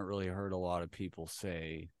haven't really heard a lot of people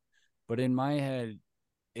say, but in my head,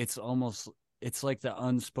 it's almost it's like the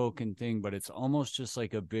unspoken thing, but it's almost just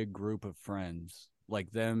like a big group of friends,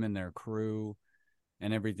 like them and their crew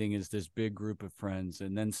and everything is this big group of friends.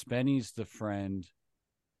 And then Spenny's the friend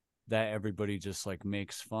that everybody just like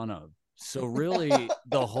makes fun of. So really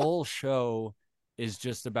the whole show is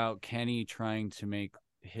just about Kenny trying to make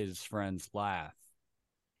his friends laugh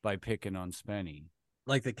by picking on Spenny.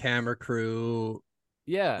 Like the camera crew,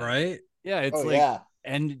 Yeah. right? Yeah, it's oh like yeah,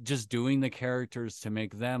 and just doing the characters to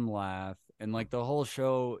make them laugh. And like the whole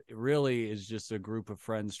show really is just a group of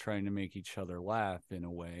friends trying to make each other laugh in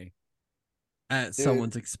a way. At dude.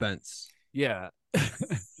 someone's expense. Yeah.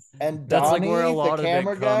 And That's like where a Donnie, the lot of it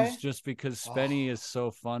camera comes guy. just because Oh, Spenny is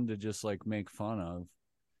so fun to just like make fun of,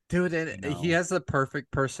 Dude, you and he know. has the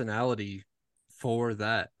perfect personality for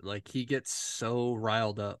that. Like he gets so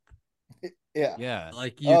riled up. yeah. Yeah.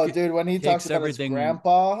 Like you Oh, could dude, when he talks Takes about his everything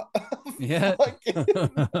grandpa, yeah.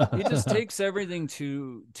 fucking, He just takes everything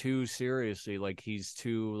too seriously. Like he's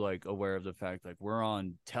too like aware of the fact like we're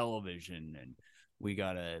on television and we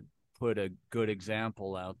gotta put a good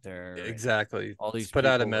example out there and exactly. all Let's these put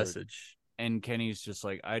out a people are message. and Kenny's just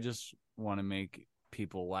like, I just want to make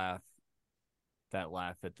people laugh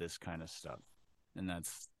at this kind of stuff. And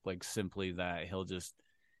that's like simply that he'll just,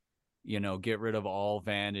 get rid of all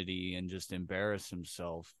vanity and just embarrass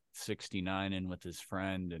himself 69 and with his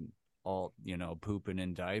friend and all, pooping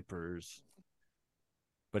in diapers.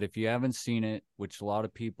 But if you haven't seen it, which a lot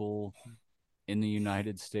of people in the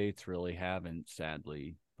United States really haven't,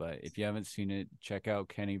 sadly, but if you haven't seen it, check out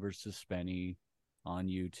Kenny versus Spenny on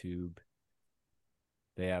YouTube.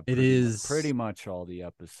 They have It pretty is much all the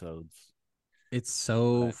episodes. it's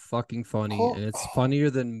so But fucking funny and oh, it's funnier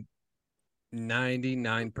than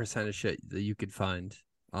 99% of shit that you could find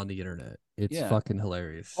on the internet. It's yeah, fucking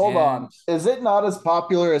hilarious. hold on. and Is it not as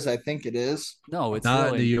popular as I think it is? no, it's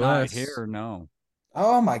Not in the really not US. here. No,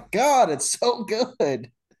 Oh my god, it's so good. It's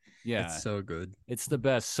yeah, so good. it's the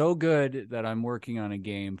best. So good that I'm working on a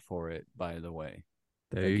game for it. By the way,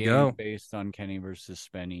 There a you game go. based on Kenny versus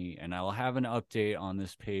Spenny, and I'll have an update on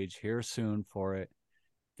this page here soon for it.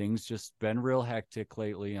 Things just been real hectic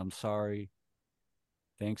lately. I'm sorry.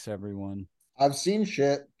 Thanks, everyone. I've seen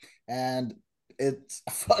shit and it's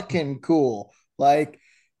fucking cool. Like,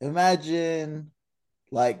 imagine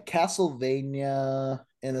like Castlevania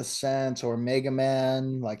in a sense, or Mega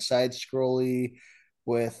Man, like side scrolly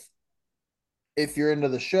with if you're into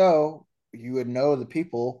the show, you would know the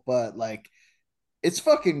people, but like it's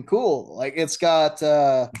fucking cool. Like it's got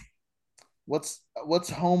what's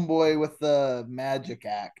homeboy with the magic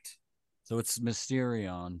act? So it's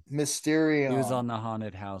Mysterion. He was Mysterion. on the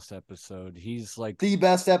haunted house episode. He's like The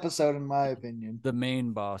best episode in my opinion. the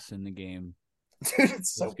main boss in the game. Dude, it's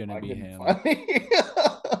Is so gonna be fucking him. funny.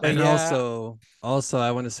 But And yeah, also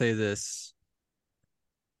I want to say this.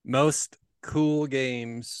 Most cool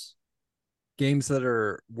games that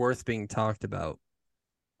are worth being talked about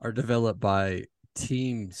are developed by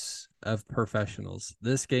teams of professionals.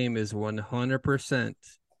 This game is 100%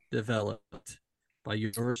 developed by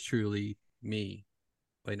yours truly, me.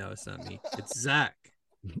 Wait, no, it's not me. It's Zach.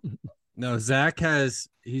 No,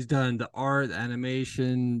 he's done the art, the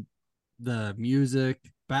animation, the music,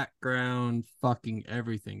 background, fucking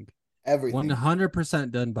everything. Everything.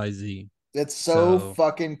 100% done by Z. It's so So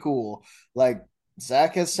fucking cool. Like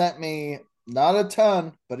Zach has sent me not a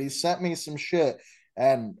ton, but he sent me some shit,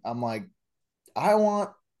 and I'm like, I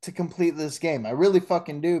want to complete this game. I really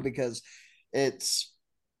fucking do because it's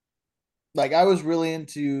like I was really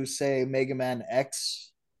into say Mega Man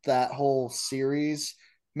X, that whole series.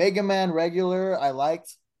 Mega Man regular, I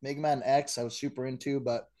liked. Mega Man X, I was super into,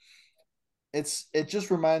 but it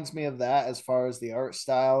just reminds me of that as far as the art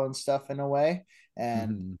style and stuff in a way. And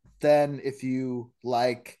Mhm. then if you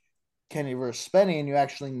like Kenny versus Spenny and you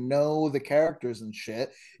actually know the characters and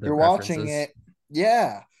shit, the you're watching references. it.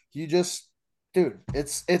 Yeah, you just, dude,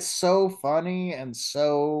 it's so funny and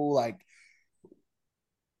so like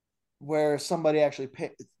where somebody actually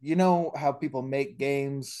pay, you know how people make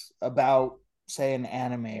games about say an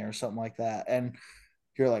anime or something like that, and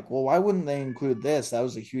you're like, well, why wouldn't they include this? That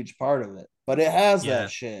was a huge part of it, but it has that Yeah.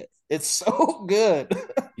 shit. It's so good.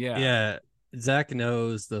 Yeah. Yeah. Zach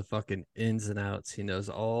knows the fucking ins and outs. He knows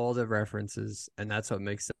all the references, and that's what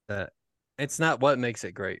makes that. It's not what makes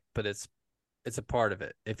it great, but it's a part of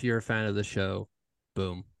it. If you're a fan of the show,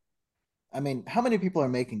 boom. I mean, how many people are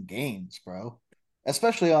making games, bro?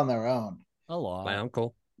 Especially on their own. A My lot,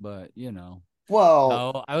 uncle. but Well,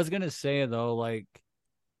 No, I was gonna say though, like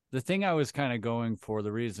the thing I was kind of going for,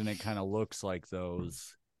 the reason it kind of looks like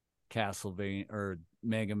those Castlevania or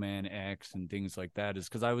Mega Man X and things like that is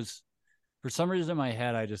because I was, for some reason in my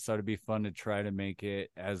head, I just thought it'd be fun to try to make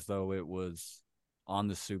it as though it was on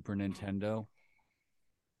the Super Nintendo.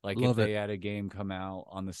 Like if Love it. they had a game come out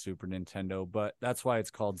on the Super Nintendo, but that's why it's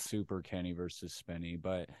called Super Kenny versus Spenny.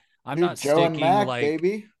 But I'm not dude, Joe and sticking Mac, like,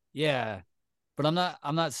 baby. yeah, but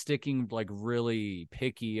I'm not sticking like really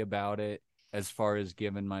picky about it as far as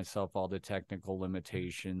giving myself all the technical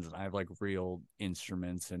limitations. And I have like real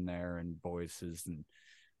instruments in there and voices, and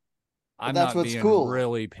But I'm that's not what's being cool.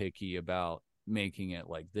 really picky about making it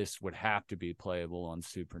like this would have to be playable on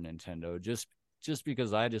Super Nintendo just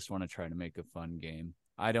because I just want to try to make a fun game.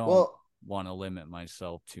 I don't Well, want to limit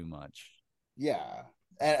myself too much. yeah.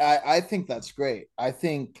 And I think that's great. I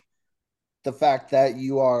think the fact that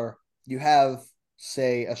you have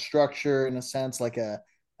say a structure in a sense like a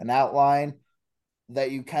an outline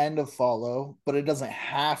that you kind of follow, but it doesn't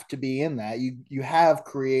have to be in that. You have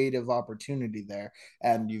creative opportunity there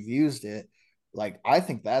and you've used it. Like I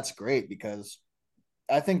think that's great because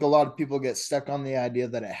I think a lot of people get stuck on the idea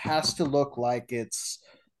that it has to look like it's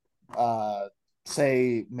uh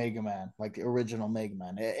say Mega Man, like the original Mega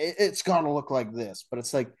Man. It's gonna look like this, but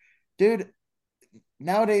it's like, dude,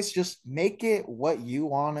 nowadays just make it what you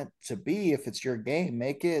want it to be. If it's your game,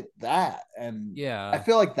 make it that. And I Yeah,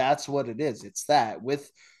 feel like that's what it is. It's that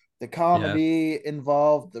with the Yeah. comedy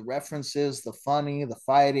involved, the references, the funny, the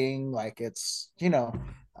fighting. Like it's,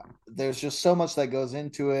 there's just so much that goes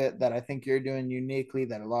into it that I think you're doing uniquely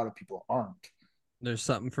that a lot of people aren't. There's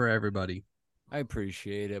something for everybody. I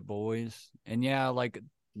appreciate it, boys. And yeah, like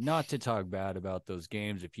not to talk bad about those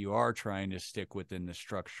games if you are trying to stick within the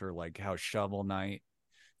structure, like how Shovel Knight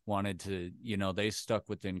wanted to, they stuck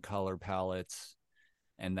within color palettes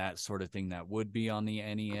and that sort of thing that would be on the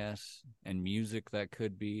NES and music that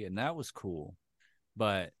could be, and that was cool.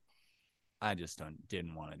 But I just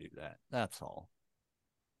didn't want to do that. That's all.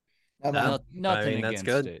 Oh man, I Nothing mean, that's against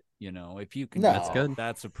good. it. If you can do That's it, no, good.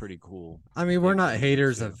 that's a pretty cool I mean, we're thing not to do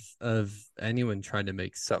haters too. of anyone trying to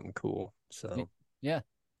make something cool. Y- So Yeah,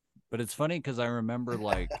 but it's funny because I remember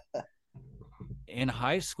like in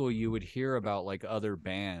high school you would hear about like other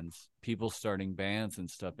bands, people starting bands and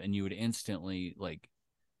stuff, and you would instantly like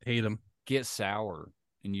hate them. get sour,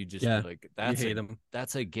 and you'd just be Yeah, like, you hate them.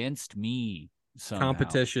 that's against me somehow.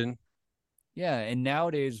 Competition. Yeah, and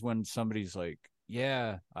nowadays when somebody's like,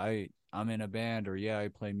 "Yeah, I'm in a band," or "Yeah, I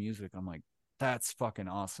play music," I'm like, "That's fucking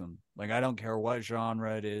awesome." Like I don't care what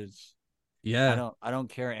genre it is. Yeah, I don't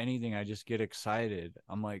care anything. I just get excited.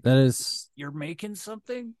 I'm like, that is "You're making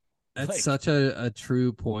something?" that's Like, such a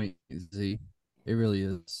true point, Z. It really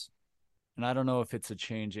is. and I don't know if it's a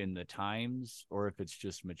change in the times or if it's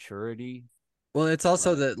just maturity, Well, it's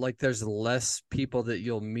also but that like there's less people that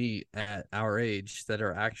you'll meet at our age that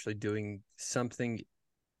are actually doing something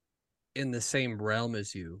in the same realm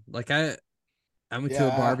as you. Like I went to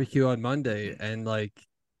a yeah. barbecue on Monday and like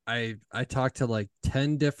I talked to like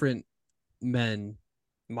 10 different men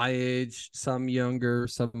my age, some younger,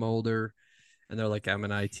 some older, and they're like, I'm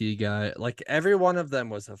an IT guy. Like every one of them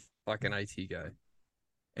was a fucking IT guy.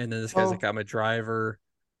 And then this guy's like, Well, I'm a driver.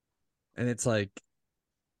 And it's like,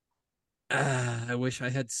 I wish I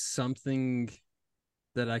had something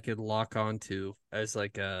that I could lock onto as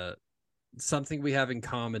like something we have in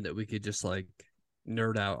common that we could just like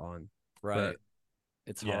nerd out on. Right. But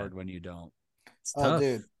It's yeah. hard when you don't. it's Oh, tough.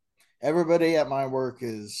 dude, everybody at my work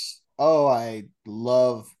is, oh, I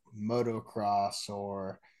love motocross,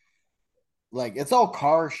 or like it's all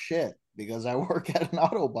car shit because I work at an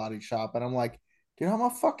auto body shop, and I'm like, dude, I'm a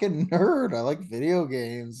fucking nerd. I like video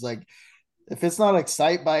games. Like, if it's not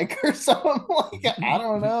Excite Bike or something, like, I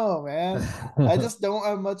don't know, man. I just don't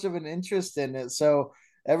have much of an interest in it. So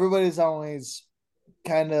everybody's always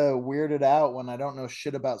kind of weirded out when I don't know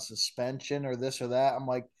shit about suspension or this or that. I'm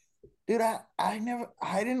like, dude, I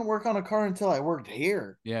didn't work on a car until I worked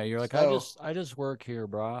here. Yeah, you're like, So I just work here,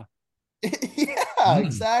 brah. yeah,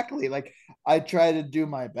 exactly. Like, I try to do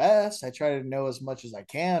my best. I try to know as much as I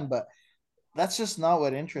can, but that's just not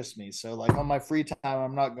what interests me. So like on my free time,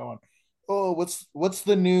 I'm not going, oh, what's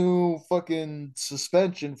the new fucking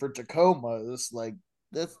suspension for Tacoma? This like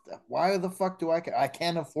that's why the fuck do I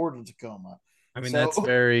can't afford a Tacoma. I mean, So that's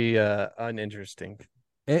very uninteresting.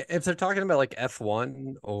 If they're talking about like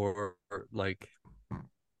F1 or like the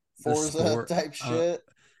Forza sport, type shit.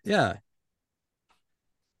 yeah.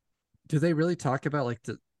 Do they really talk about like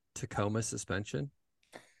the Tacoma suspension?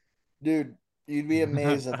 Dude, you'd be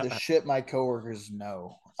amazed at the shit my coworkers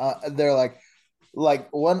know. They're like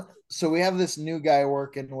one. So we have this new guy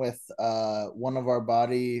working with one of our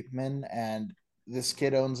body men, and this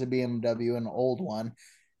kid owns a BMW, an old one,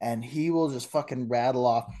 and he will just fucking rattle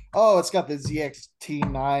off. Oh, it's got the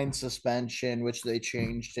ZXT9 suspension, which they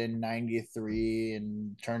changed in '93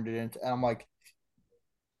 and turned it into. And I'm like,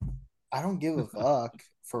 I don't give a fuck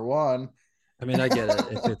for one. I mean, I get it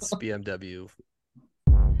if it's BMW.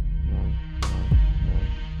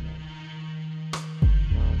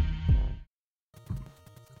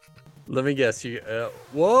 Let me guess. You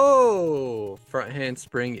whoa! Front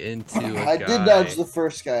handspring into a I guy. did dodge the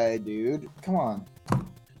first guy, dude. Come on.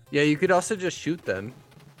 Yeah, you could also just shoot them.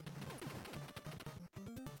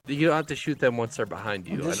 You don't have to shoot them once they're behind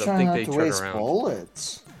you. I'm I just don't trying think not they to turn waste around.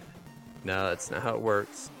 bullets. No, that's not how it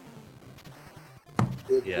works.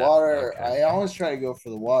 Dude, Yeah, water. okay. I always try to go for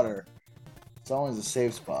the water. It's always a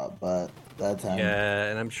safe spot, but that time. Yeah,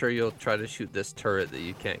 and I'm sure you'll try to shoot this turret that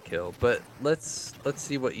you can't kill. But let's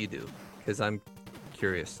see what you do, because I'm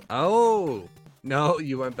curious. Oh no,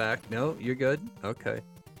 you went back. No, you're good. Okay.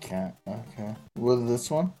 Can't. Okay. With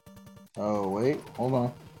this one? Oh wait, hold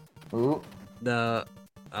on. Ooh. No.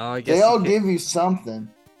 Oh, I guess They all you give you something.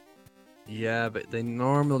 Yeah, but they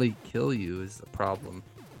normally kill you is the problem.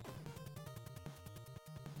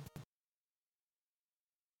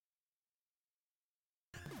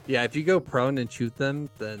 Yeah, if you go prone and shoot them,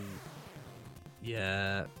 then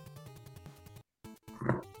yeah,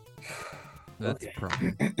 that's a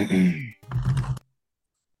problem.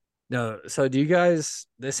 No, so do you guys?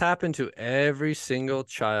 This happened to every single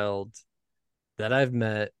child that I've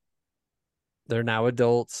met. They're now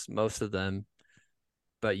adults, most of them.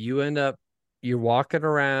 But you're walking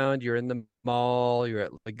around, you're in the mall, you're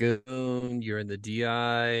at Lagoon, you're in the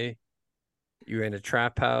DI, you're in a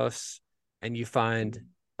trap house, and you find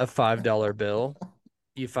a $5 bill.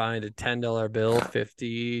 You find a $10 bill,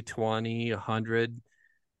 50, 20, 100.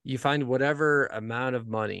 You find whatever amount of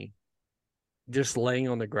money just laying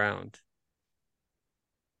on the ground.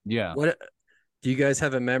 Yeah. What do you guys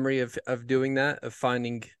have a memory of doing that, of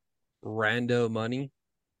finding rando money?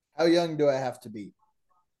 How young do I have to be?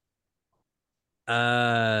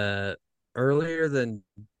 Earlier than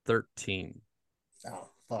 13. Oh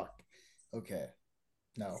fuck. Okay.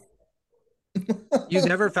 No. You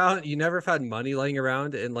never found money laying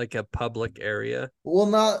around in like a public area? Well,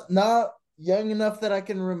 not young enough that I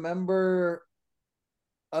can remember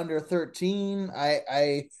under 13.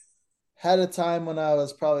 I had a time when I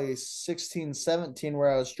was probably 16, 17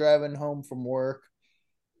 where I was driving home from work.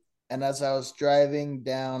 And as I was driving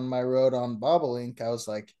down my road on Bobolink, I was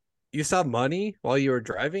like, You saw money while you were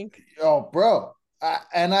driving? oh, bro.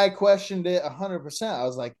 And I questioned it 100%. I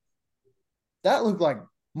was like, that looked like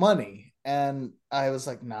money. And I was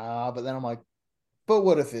like, nah. But then I'm like, but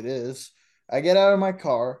what if it is? I get out of my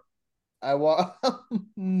car. I walk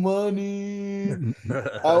money.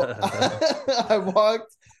 I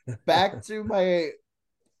walked back to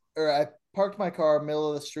I parked my car middle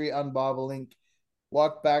of the street on Bobolink,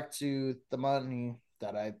 walked back to the money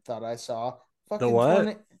that I thought I saw. The Fucking what?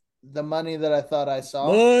 20, the money that I thought I saw.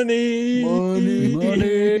 Money.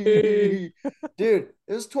 Money. Dude,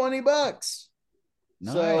 it was $20.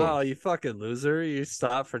 Nice. Oh, you fucking loser. You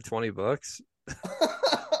stopped for $20.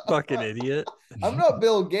 Fucking idiot. I'm not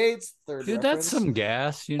Bill Gates. Third Dude, reference. that's some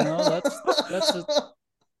gas, you know. That's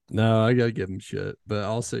No, I gotta give him shit, but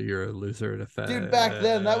also you're a loser and a Dude, back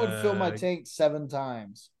then that would fill my fag. tank 7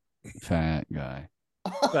 times. Fat guy.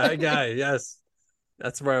 Fat guy, yes.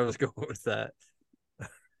 That's where I was going with that.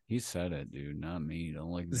 He said it, dude, not me.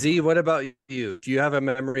 Don't like Z, what about you? Do you have a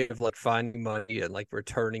memory of like finding money and like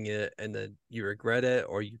returning it and then you regret it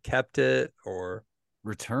or you kept it or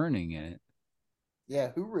returning it. Yeah,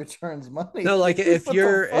 who returns money? no, like Dude, if what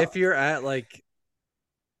the fuck? if you're at like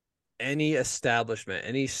any establishment,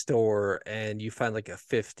 any store, and you find like a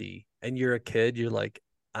 50 and you're a kid, you're like,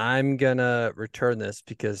 I'm gonna return this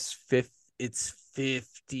because it's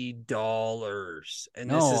 $50 and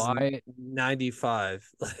this No, is 95.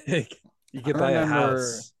 Like you could I buy a remember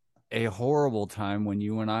house. a horrible time when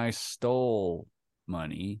you and I stole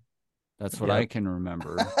money. That's what I Yep. can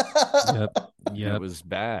remember. Yep. It Yep. was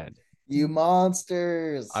bad. You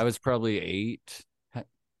monsters. I was probably 8.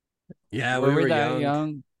 Yeah, Were we we were that young.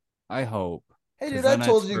 young? I hope. Hey, 'Cause dude, I then it's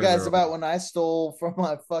told you guys Further about on. when I stole from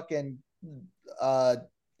my fucking uh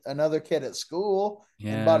another kid at school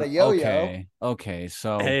and bought Yeah. a yo-yo. Okay.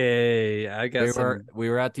 So Hey, I got some. we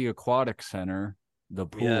were at the aquatic center, the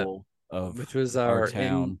Yeah, pool of which was our our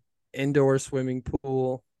town, indoor swimming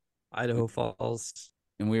pool, Idaho Falls.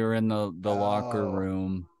 and we were in the locker Oh.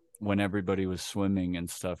 room when everybody was swimming and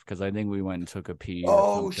stuff because I think we went and took a pee or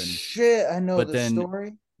Oh something. shit, I know But this then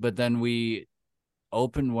story. we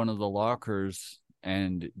opened one of the lockers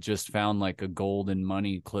and just found like a golden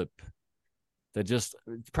money clip that just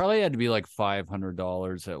probably had to be like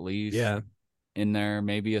 $500 at least Yeah, in there,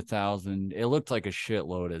 maybe 1,000. It looked like a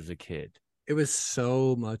shitload as a kid, it was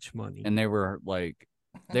so much money. and they weren't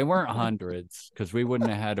hundreds because we wouldn't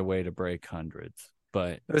have had a way to break hundreds,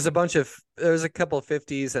 but There was a couple of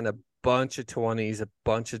 50s and a bunch of 20s, a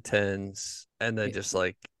bunch of 10s, and then just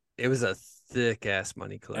like it was a thick ass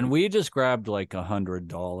money clip. and we just grabbed like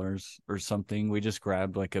 $100 or something. We just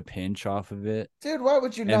grabbed like a pinch off of it Dude, why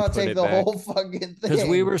would you and not put take it the back whole fucking because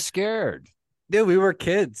we thing? were scared. Dude, we were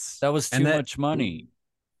kids. That was And too much money.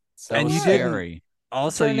 So That was you what? scary.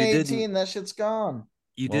 Also, Turn 18, that shit's gone.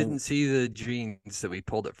 you Well- didn't see the jeans that we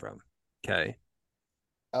pulled it from. Okay.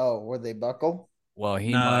 Oh, were they buckle? Well,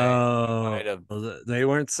 he No, might have. they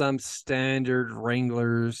weren't some standard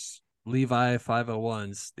Wranglers, Levi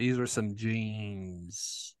 501s. These were some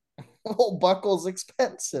jeans. Well, buckle's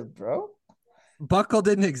expensive, bro. Buckle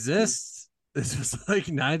didn't exist. This was like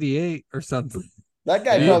 98 or something. That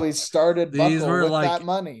guy Yeah. probably started These buckle were with like- that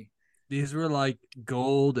money. These were like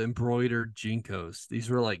gold embroidered Jinkos. These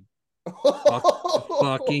were like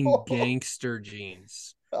fucking gangster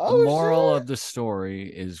jeans. Oh, The moral shit. of the story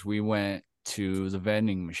is we went to the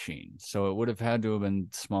vending machine, so it would have had to have been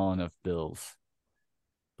small enough bills.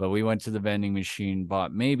 But we went to the vending machine,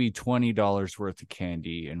 bought maybe $20 worth of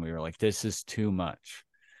candy, and we were like, "This is too much,"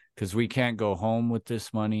 because we can't go home with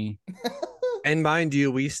this money. And mind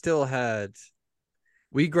you, we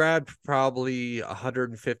grabbed probably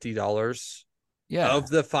 $150 Yeah, of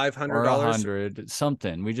the or $500. 100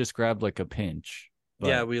 something. We just grabbed like a pinch. But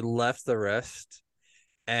Yeah, we left the rest.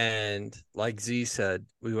 And like Z said,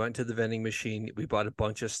 we went to the vending machine. We bought a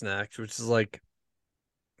bunch of snacks, which is like,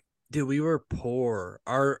 dude, we were poor.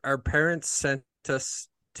 Our parents sent us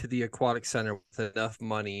to the aquatic center with enough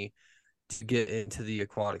money to get into the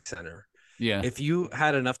aquatic center. yeah, If you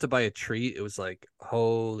had enough to buy a treat, it was like,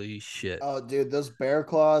 holy shit. Oh, dude, those bear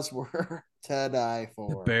claws were to die The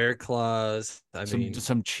for. bear claws. I mean,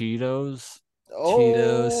 some Cheetos. Cheetos,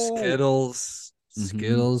 Oh, Skittles, Mhm.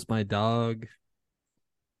 Skittles, my dog.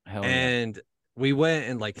 Hell yeah. And we went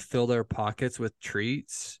and like filled our pockets with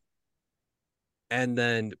treats. And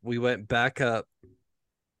then we went back up.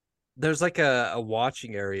 There's like a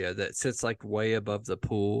watching area that sits like way above the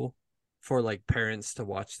pool for like parents to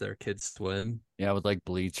watch their kids swim. Yeah, with like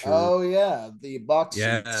bleachers. oh yeah, the box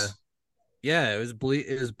Yeah. seats. Yeah, it was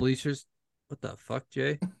bleachers. What the fuck,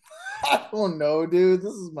 Jay? I don't know, dude.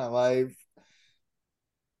 This is my life.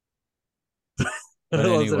 But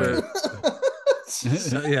Was it anyway.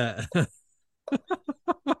 So, yeah.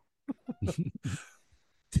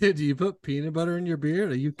 Dude, do you put peanut butter in your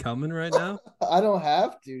beard? Are you coming right now? I don't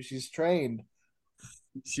have to. She's trained.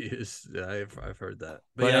 She is. I've heard that.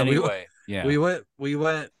 But yeah, anyway, yeah. we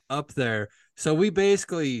went up there. So we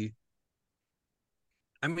basically,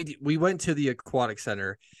 I mean, we went to the aquatic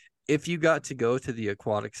center. If you got to go to the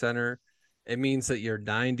aquatic center, it means that your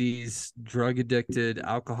 90s drug addicted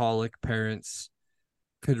alcoholic parents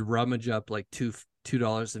could rummage up like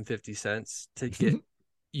 $2.50 to get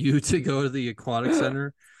you to go to the aquatic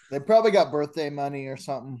center. They probably got birthday money or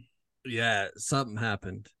something. Yeah, something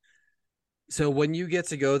happened. So when you get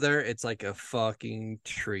to go there, it's like a fucking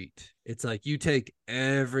treat. It's like you take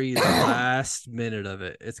every last minute of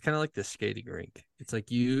it. It's kind of like the skating rink. It's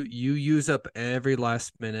like you use up every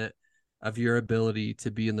last minute of your ability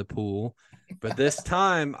to be in the pool. But this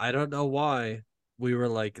time, I don't know why, we were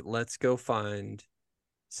like, let's go find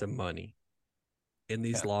some money in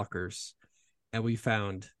these lockers. And we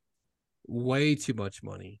found way too much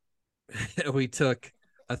money. We took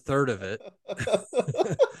a third of it.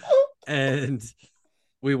 And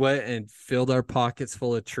we went and filled our pockets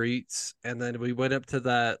full of treats, and then we went up to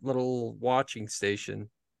that little watching station.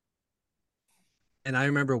 And I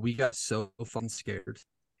remember we got so fucking scared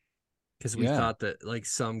because we thought that like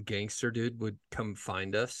some gangster dude would come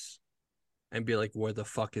find us and be like, "Where the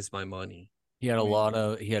fuck is my money?" He had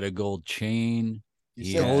he had a gold chain.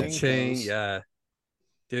 Gold chain, yeah.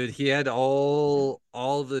 Dude, he had all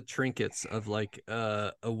the trinkets of like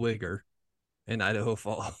a wigger in Idaho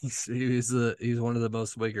Falls. He's one of the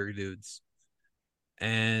most wigger dudes.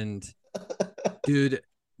 And dude,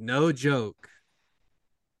 no joke.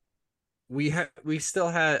 We still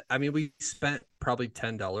had, I mean, we spent probably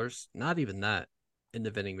 $10, not even that, in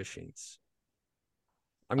the vending machines.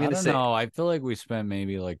 I don't know. I feel like we spent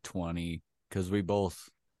maybe like 20 because we both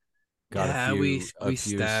got a few. We few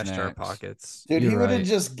stashed snacks. our pockets. Dude, he would have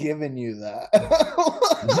just given you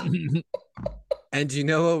that. And you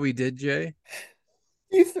know what we did, Jay?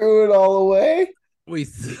 You threw it all away.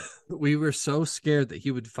 We were so scared that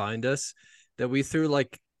he would find us that we threw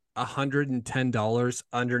like $110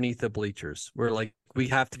 underneath the bleachers. We're like, we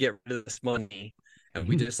have to get rid of this money, and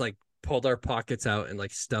we just like pulled our pockets out and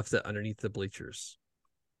like stuffed it underneath the bleachers.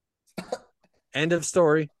 End of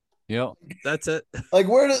story. Yep. That's it. Like,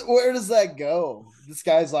 where does that go? This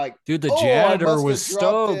guy's like, dude, the janitor was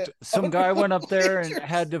stoked. Some guy went up there and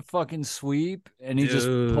had to fucking sweep, and he just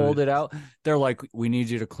pulled it out. They're like, we need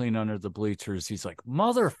you to clean under the bleachers. He's like,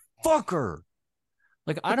 motherfucker.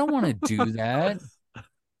 Like, I don't want to do that.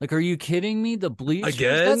 Like, are you kidding me? The bleachers?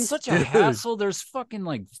 Again? That's such a hassle. There's fucking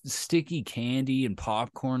like sticky candy and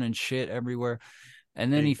popcorn and shit everywhere.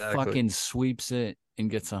 And then he fucking sweeps it and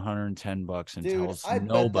gets $110 and tells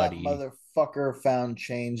nobody. Bet that motherfucker found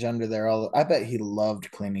change under there. I bet he loved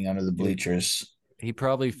cleaning under the bleachers. He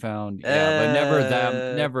probably found, but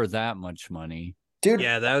never that much money. Dude,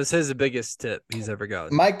 yeah, that was his biggest tip he's ever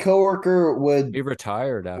gotten. My coworker would be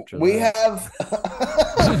retired after we that.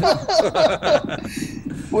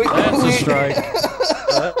 That's a strike.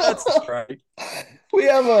 That's a strike. We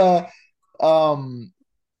have a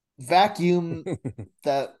vacuum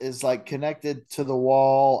that is like connected to the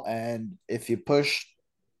wall, and if you push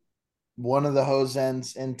one of the hose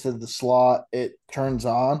ends into the slot, it turns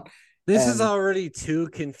on. This is already too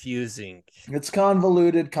confusing. It's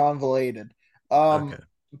convoluted. Okay.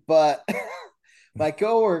 But my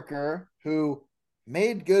coworker who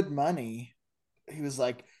made good money, he was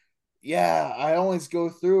like, yeah, I always go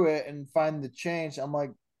through it and find the change. I'm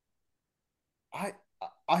like,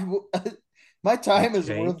 my time is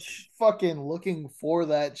worth fucking looking for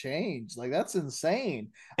that change. Like, that's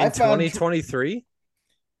insane. In 2023?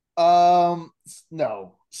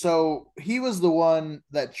 No. So he was the one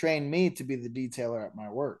that trained me to be the detailer at my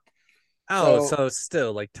work. Oh, so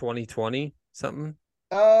still like 2020 something?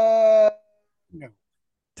 No.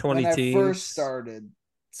 20 when I teens. first started.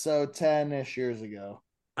 So 10-ish years ago.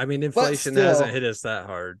 I mean, inflation hasn't hit us that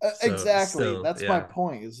hard. So exactly. Still, that's my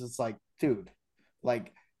point. Is it's like, dude,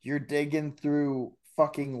 like you're digging through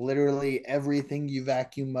fucking literally everything you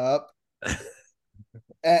vacuum up.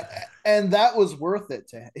 and that was worth it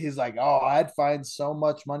to him. He's like, oh, I'd find so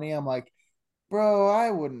much money. I'm like, bro,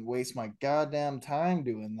 I wouldn't waste my goddamn time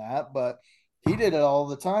doing that. But he did it all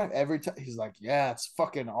the time. Every time he's like, yeah, it's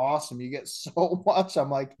fucking awesome. You get so much.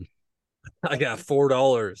 I'm like, I got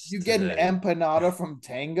 $4. You get an empanada from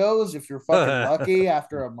Tango's if you're fucking lucky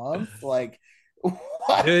after a month. Like,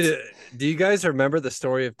 what? Dude, do you guys remember the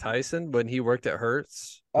story of Tyson when he worked at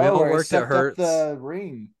Hertz? We all worked at Hertz. The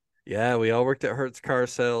ring. Yeah, we all worked at Hertz car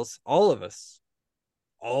sales. All of us.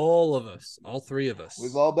 All three of us.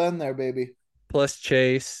 We've all been there, baby. Plus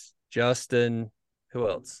Chase, Justin, who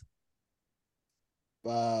else?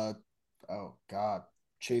 Oh God,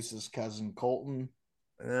 Chase's cousin Colton.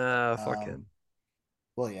 Fuck him.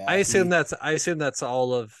 Well, yeah. I assume that's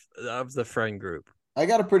all of the friend group. I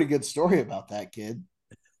got a pretty good story about that kid.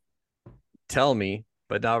 Tell me,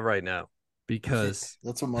 but not right now, because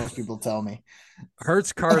that's what most people tell me.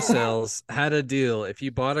 Hertz Car Sales had a deal. If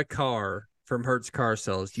you bought a car from Hertz Car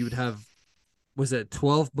Sales, you would have, was it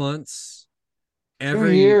 12 months?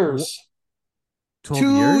 2 years.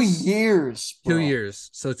 12 years? Bro. 2 years.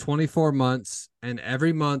 So 24 months, and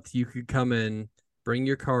every month you could come in bring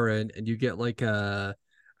your car in, and you get like I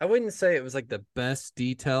wouldn't say it was like the best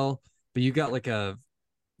detail, but you got like a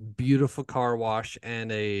beautiful car wash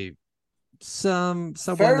and a somewhere in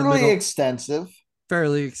the Fairly middle, extensive.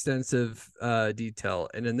 fairly extensive detail.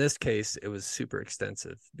 And in this case, it was super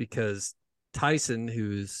extensive because Tyson,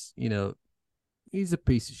 who's, he's a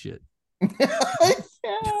piece of shit. Yeah.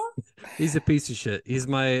 He's a piece of shit. He's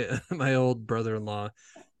my my old brother-in-law.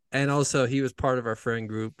 And also he was part of our friend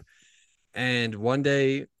group. And one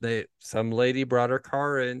day some lady brought her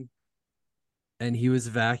car in and he was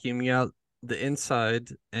vacuuming out the inside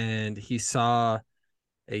and he saw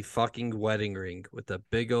a fucking wedding ring with a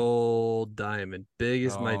big old diamond, big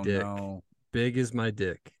as my dick. No. Big as my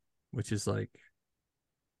dick, which is like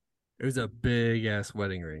it was a big ass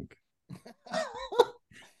wedding ring.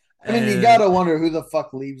 I mean, you gotta wonder who the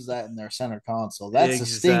fuck leaves that in their center console. That's a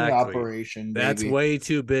sting operation, baby. That's way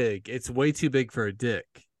too big. It's way too big for a dick,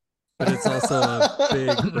 but it's also a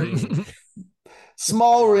big ring.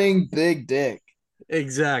 Small ring, big dick.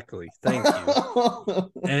 Exactly. Thank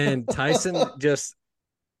you. And Tyson just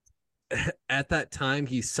at that time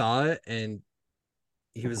he saw it and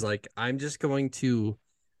he was like, I'm just going to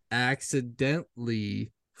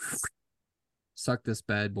accidentally suck this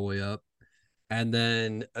bad boy up and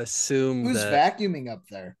then assume Who's vacuuming up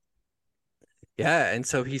there? Yeah, and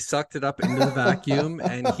so he sucked it up into the vacuum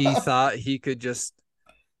and he thought he could just,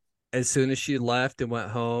 as soon as she left and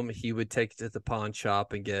went home, he would take it to the pawn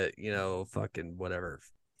shop and get, fucking whatever,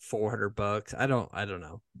 $400. I don't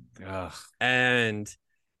know. Ugh. And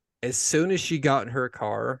as soon as she got in her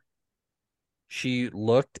car, she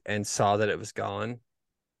looked and saw that it was gone.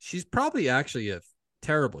 She's probably actually a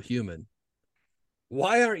terrible human.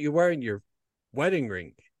 Why aren't you wearing your wedding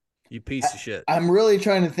ring, you piece of shit? I'm really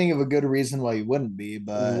trying to think of a good reason why you wouldn't be,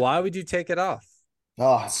 but why would you take it off?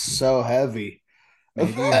 Oh, it's so heavy.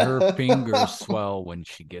 Maybe her fingers swell when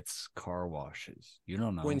she gets car washes. You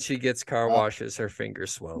don't know. When she gets car washes, her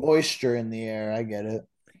fingers swell. Moisture in the air. I get it.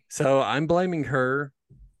 So I'm blaming her.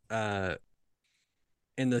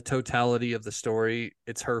 In the totality of the story,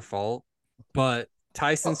 it's her fault. But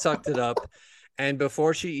Tyson sucked it up. And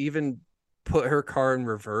before she even put her car in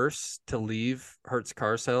reverse to leave Hertz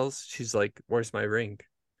car sales, she's like, where's my ring?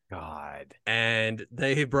 God. And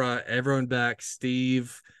they brought everyone back.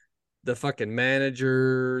 Steve, the fucking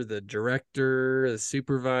manager, the director, the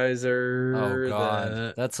supervisor. Oh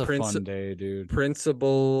God, that's a fun day, dude.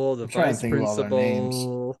 Principal, the vice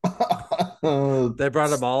principal. They brought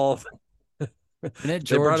them all. Didn't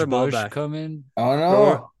George Bush come in? Oh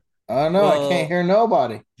no! I can't hear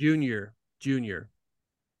nobody. Junior,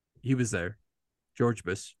 he was there. George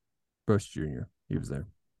Bush Jr. He was there.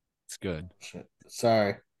 It's good. Shit.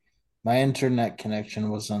 Sorry, my internet connection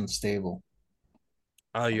was unstable.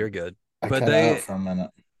 Oh, you're good. But cut out for a minute.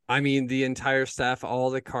 I mean, the entire staff, all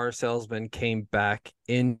the car salesmen came back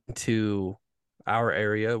into our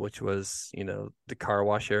area, which was, the car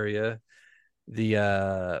wash area.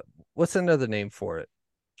 The what's another name for it?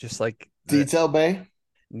 Just like detail bay,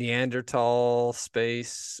 Neanderthal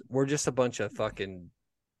space. We're just a bunch of fucking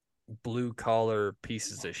blue collar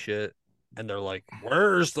pieces of shit. And they're like,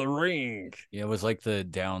 where's the ring? Yeah, it was like the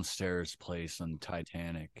downstairs place on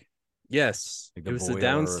Titanic. Yes, like it was the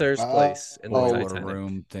downstairs place in the Titanic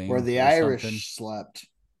room thing where the Irish slept.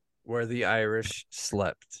 Where the Irish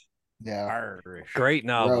slept. Yeah, Irish. Great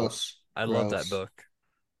novel. Gross. I love that book.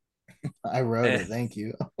 I wrote it. Thank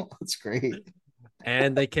you. That's great.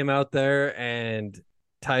 And they came out there, and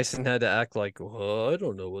Tyson had to act like, well, I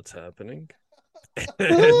don't know what's happening.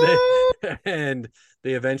 and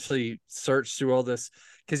they eventually searched through all this,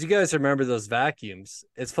 because you guys remember those vacuums.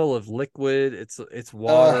 It's full of liquid. It's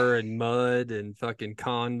water and mud and fucking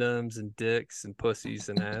condoms and dicks and pussies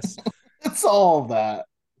and ass. It's all that.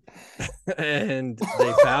 And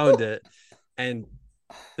they found it. And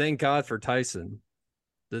thank God for Tyson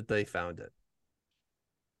that they found it.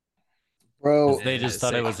 Bro, they just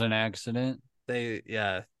thought it was an accident.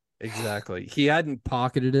 Yeah, exactly. He hadn't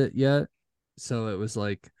pocketed it yet. So it was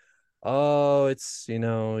like, oh, it's,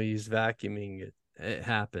 he's vacuuming it. It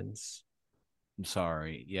happens. I'm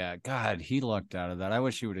sorry. Yeah, God, he lucked out of that. I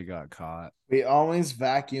wish he would have got caught. We always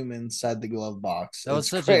vacuum inside the glove box. That was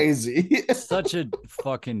such crazy. Such a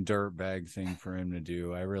fucking dirtbag thing for him to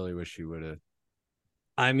do. I really wish he would have.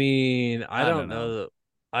 I mean, I don't know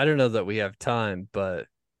that we have time, but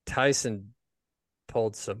Tyson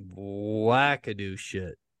pulled some wackadoo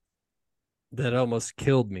shit that almost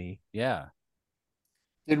killed me. Yeah.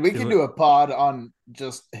 Dude, we could do a pod on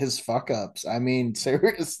just his fuck ups. I mean,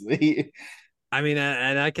 seriously. I mean,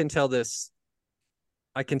 and I can tell it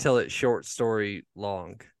short story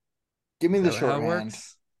long. Give me the shorthand.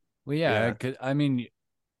 Well, yeah, I mean,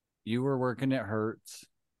 you were working at Hertz.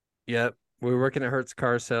 Yep. We were working at Hertz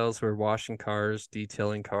Car Sales. We were washing cars,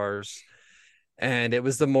 detailing cars. And it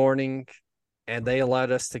was the morning, and they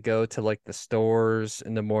allowed us to go to like the stores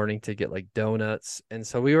in the morning to get like donuts. And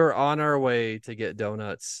so we were on our way to get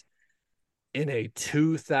donuts in a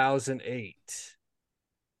 2008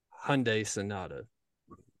 Hyundai Sonata.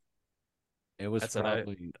 It was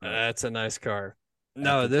probably that's a nice car. At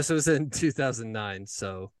No, the this was in 2009.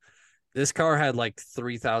 So this car had like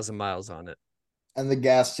 3,000 miles on it. And the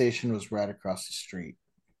gas station was right across the street.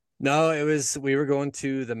 No, we were going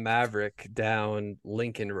to the Maverick down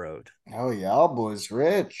Lincoln Road. Oh, y'all boys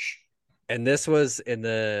rich. And this was in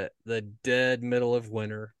the dead middle of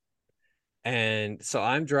winter. And so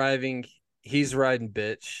I'm driving, he's riding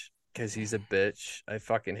bitch because he's a bitch. I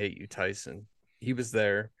fucking hate you, Tyson. He was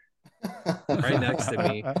there right next to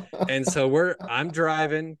me. And so I'm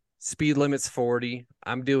driving, speed limit's 40.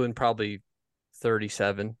 I'm doing probably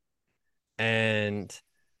 37. And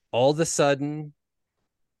all of a sudden,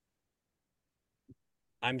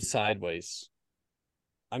 I'm sideways.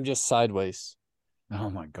 I'm just sideways. Oh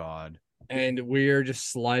my God. And we are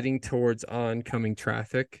just sliding towards oncoming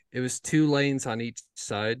traffic. It was 2 lanes on each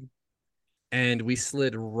side. And we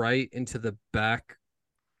slid right into the back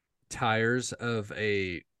tires of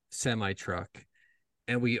a semi truck.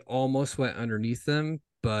 And we almost went underneath them,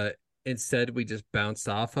 but instead we just bounced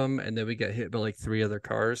off them. And then we got hit by like 3 other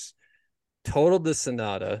cars. Totaled the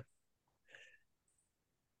Sonata.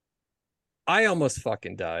 I almost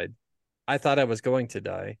fucking died. I thought I was going to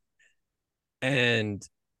die. And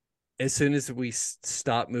as soon as we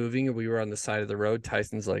stopped moving and we were on the side of the road,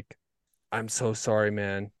 Tyson's like, I'm so sorry,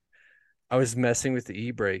 man. I was messing with the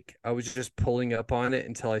e-brake. I was just pulling up on it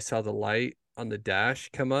until I saw the light on the dash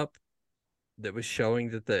come up that was showing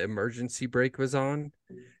that the emergency brake was on.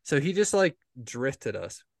 So he just like drifted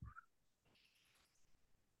us.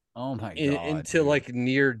 Oh my God. Into dude. like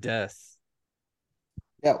near death.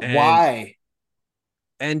 Yeah, why?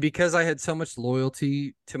 And because I had so much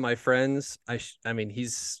loyalty to my friends, I mean,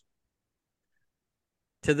 he's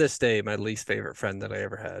to this day my least favorite friend that I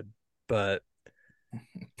ever had. But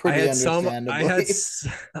Pretty I understandably.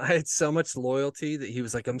 had so much loyalty that he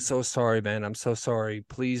was like, I'm so sorry, man. I'm so sorry.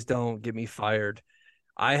 Please don't get me fired.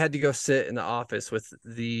 I had to go sit in the office with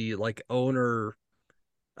the like owner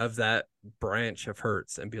of that branch of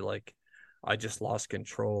Hertz and be like, I just lost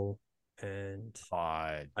control and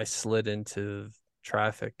God. I slid into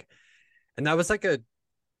traffic. And that was like a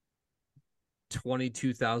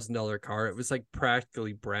 $22,000 car. It was like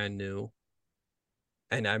practically brand new.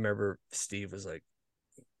 And I remember Steve was like,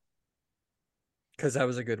 because I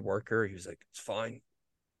was a good worker, he was like, it's fine.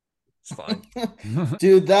 It's fine.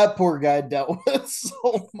 Dude, that poor guy dealt with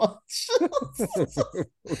so much.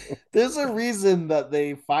 There's a reason that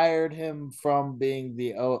they fired him from being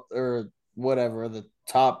the or whatever, the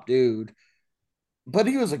top dude. But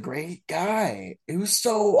he was a great guy. He was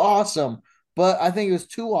so awesome. But I think it was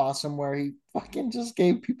too awesome where he fucking just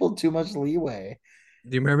gave people too much leeway.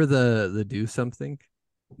 Do you remember the do something?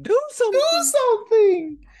 Do Do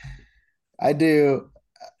something. I do.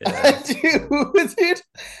 Yeah. I do, dude.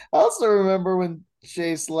 I also remember when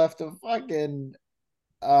Chase left a fucking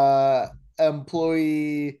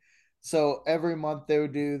employee. So every month they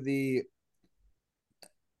would do the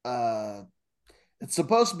uh it's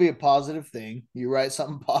supposed to be a positive thing. You write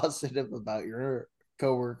something positive about your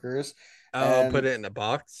coworkers. Oh, And put it in a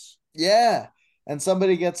box. yeah. And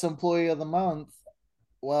somebody gets employee of the month.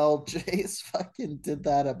 Well, Chase fucking did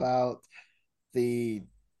that about the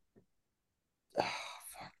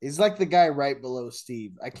he's like the guy right below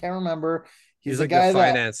Steve. I can't remember. He's the like guy the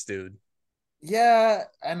finance dude. Yeah,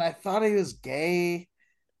 and I thought he was gay.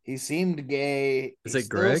 He seemed gay. Is he it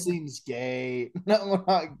still Greg? seems gay. No,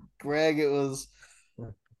 not Greg. It was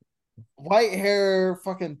white hair,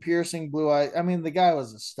 fucking piercing blue eye. I mean, the guy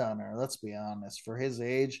was a stunner. Let's be honest. For his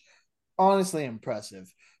age, honestly impressive.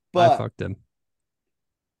 I But fucked him.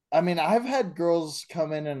 I mean, I've had girls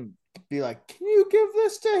come in and be like, "Can you give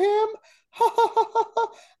this to him?"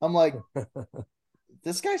 I'm like,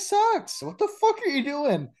 "This guy sucks. What the fuck are you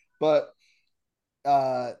doing?" But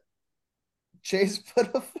Chase put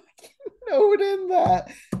a fucking note in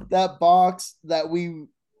that box that we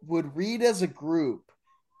would read as a group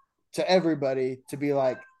to everybody to be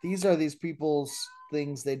like, these are these people's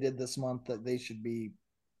things they did this month that they should be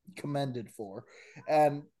commended for.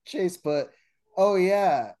 And Chase put, oh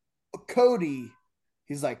yeah, Cody.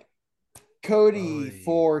 He's like, Cody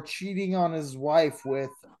for cheating on his wife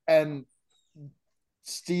with, and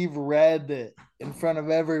Steve read it in front of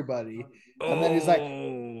everybody. And then he's like,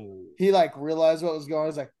 he like realized what was going on.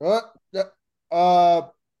 He's like,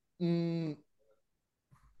 Mm,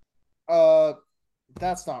 uh,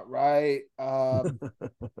 that's not right.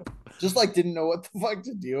 Just like didn't know what the fuck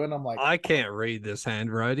to do, and I can't read this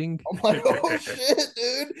handwriting. I'm like, oh shit,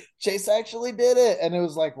 dude, Chase actually did it, and it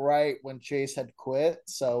was like right when Chase had quit,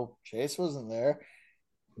 so Chase wasn't there.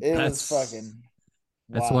 It was fucking.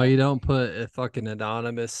 That's Wild. why you don't put a fucking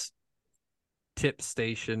anonymous tip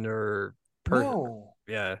station or No,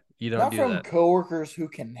 yeah, you don't not do from that. coworkers who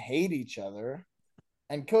can hate each other.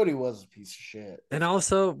 And Cody was a piece of shit. And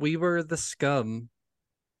also, we were the scum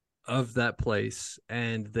of that place,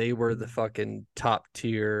 and they were the fucking top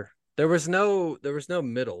tier. There was no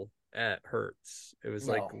middle at Hertz. It was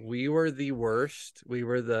like No. we were the worst. We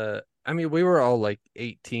were all like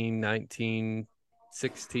 18, 19,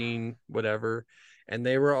 16, whatever. And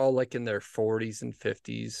they were all like in their 40s and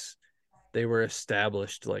 50s. They were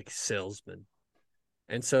established like salesmen.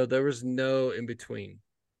 And so there was no in between.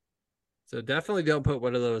 So definitely don't put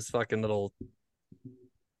one of those fucking little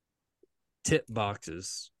tip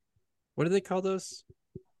boxes. What do they call those?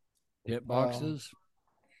 Hit boxes?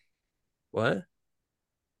 What?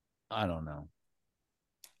 I don't know.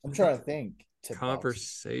 I'm trying to think.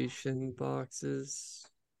 Conversation boxes.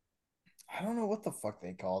 I don't know what the fuck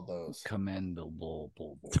they called those. Commendable.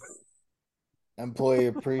 Employee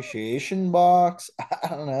appreciation box. I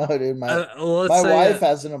don't know, dude. My let's say wife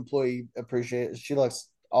has an employee appreciation. She likes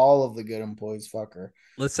all of the good employees. Fuck her.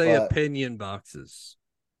 let's say opinion boxes.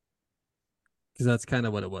 Because that's kind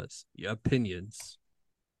of what it was. Yeah, opinions.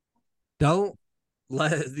 Don't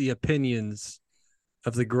let the opinions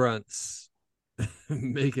of the grunts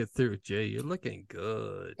make it through. Jay, you're looking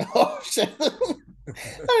good. Oh shit!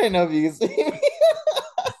 I didn't know if you could see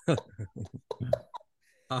me.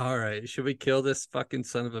 All right, should we kill this fucking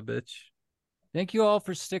son of a bitch? Thank you all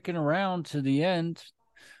for sticking around to the end.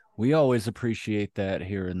 We always appreciate that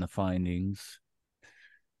here in the findings.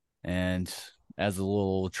 And as a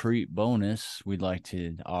little treat bonus, we'd like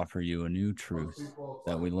to offer you a new truth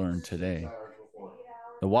that we learned today.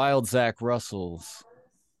 The wild Zach Russells.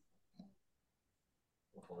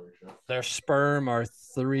 Their sperm are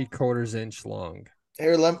 3/4 inch long.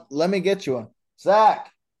 Here, let me get you one,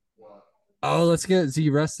 Zach. Oh, let's get Z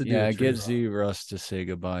Russ to do Yeah, it. get Z Russ to say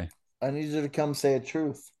goodbye. I need you to come say a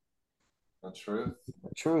truth. A truth?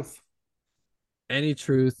 A truth. Any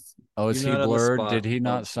truth. Oh, is he You're not on the blurred? spot. Did he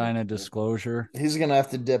not sign a disclosure? He's gonna have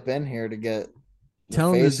to dip in here to get the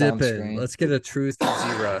Tell him to face on dip in. screen. Let's get a truth to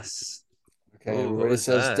Z Russ. Okay, Ooh, what everybody was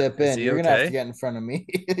says that? dip Is in. he You're gonna have okay? to get in front of me.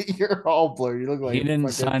 You're all blurred. You look like He didn't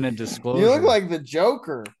fucking- sign a disclosure. You look like the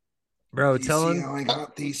Joker. Bro, You tell see him. how I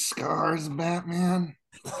got these scars, Batman?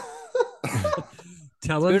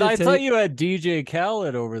 Tell him Dude, to I take thought you had DJ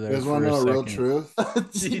Khaled over there. You guys for want to a know a real second. truth?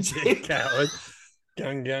 DJ Khaled.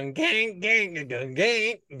 Gung gung gang gang gung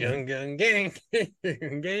gang gung gung gang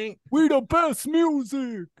gung gang. We the best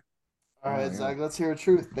music. All right, yeah. Zach, let's hear a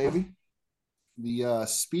truth, baby. The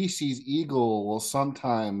species eagle will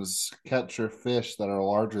sometimes capture fish that are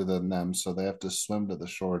larger than them, so they have to swim to the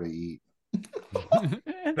shore to eat.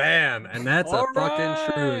 Bam, and that's All a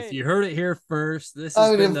fucking truth. right. You heard it here first. This I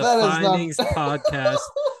has mean, been if the that is not- Findings podcast.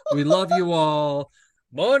 We love you all.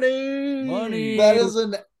 Money. Money. That is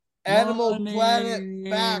an Animal Money. Planet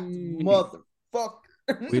fact,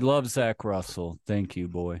 motherfucker. We love Zach Russell. Thank you,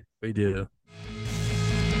 boy. We do.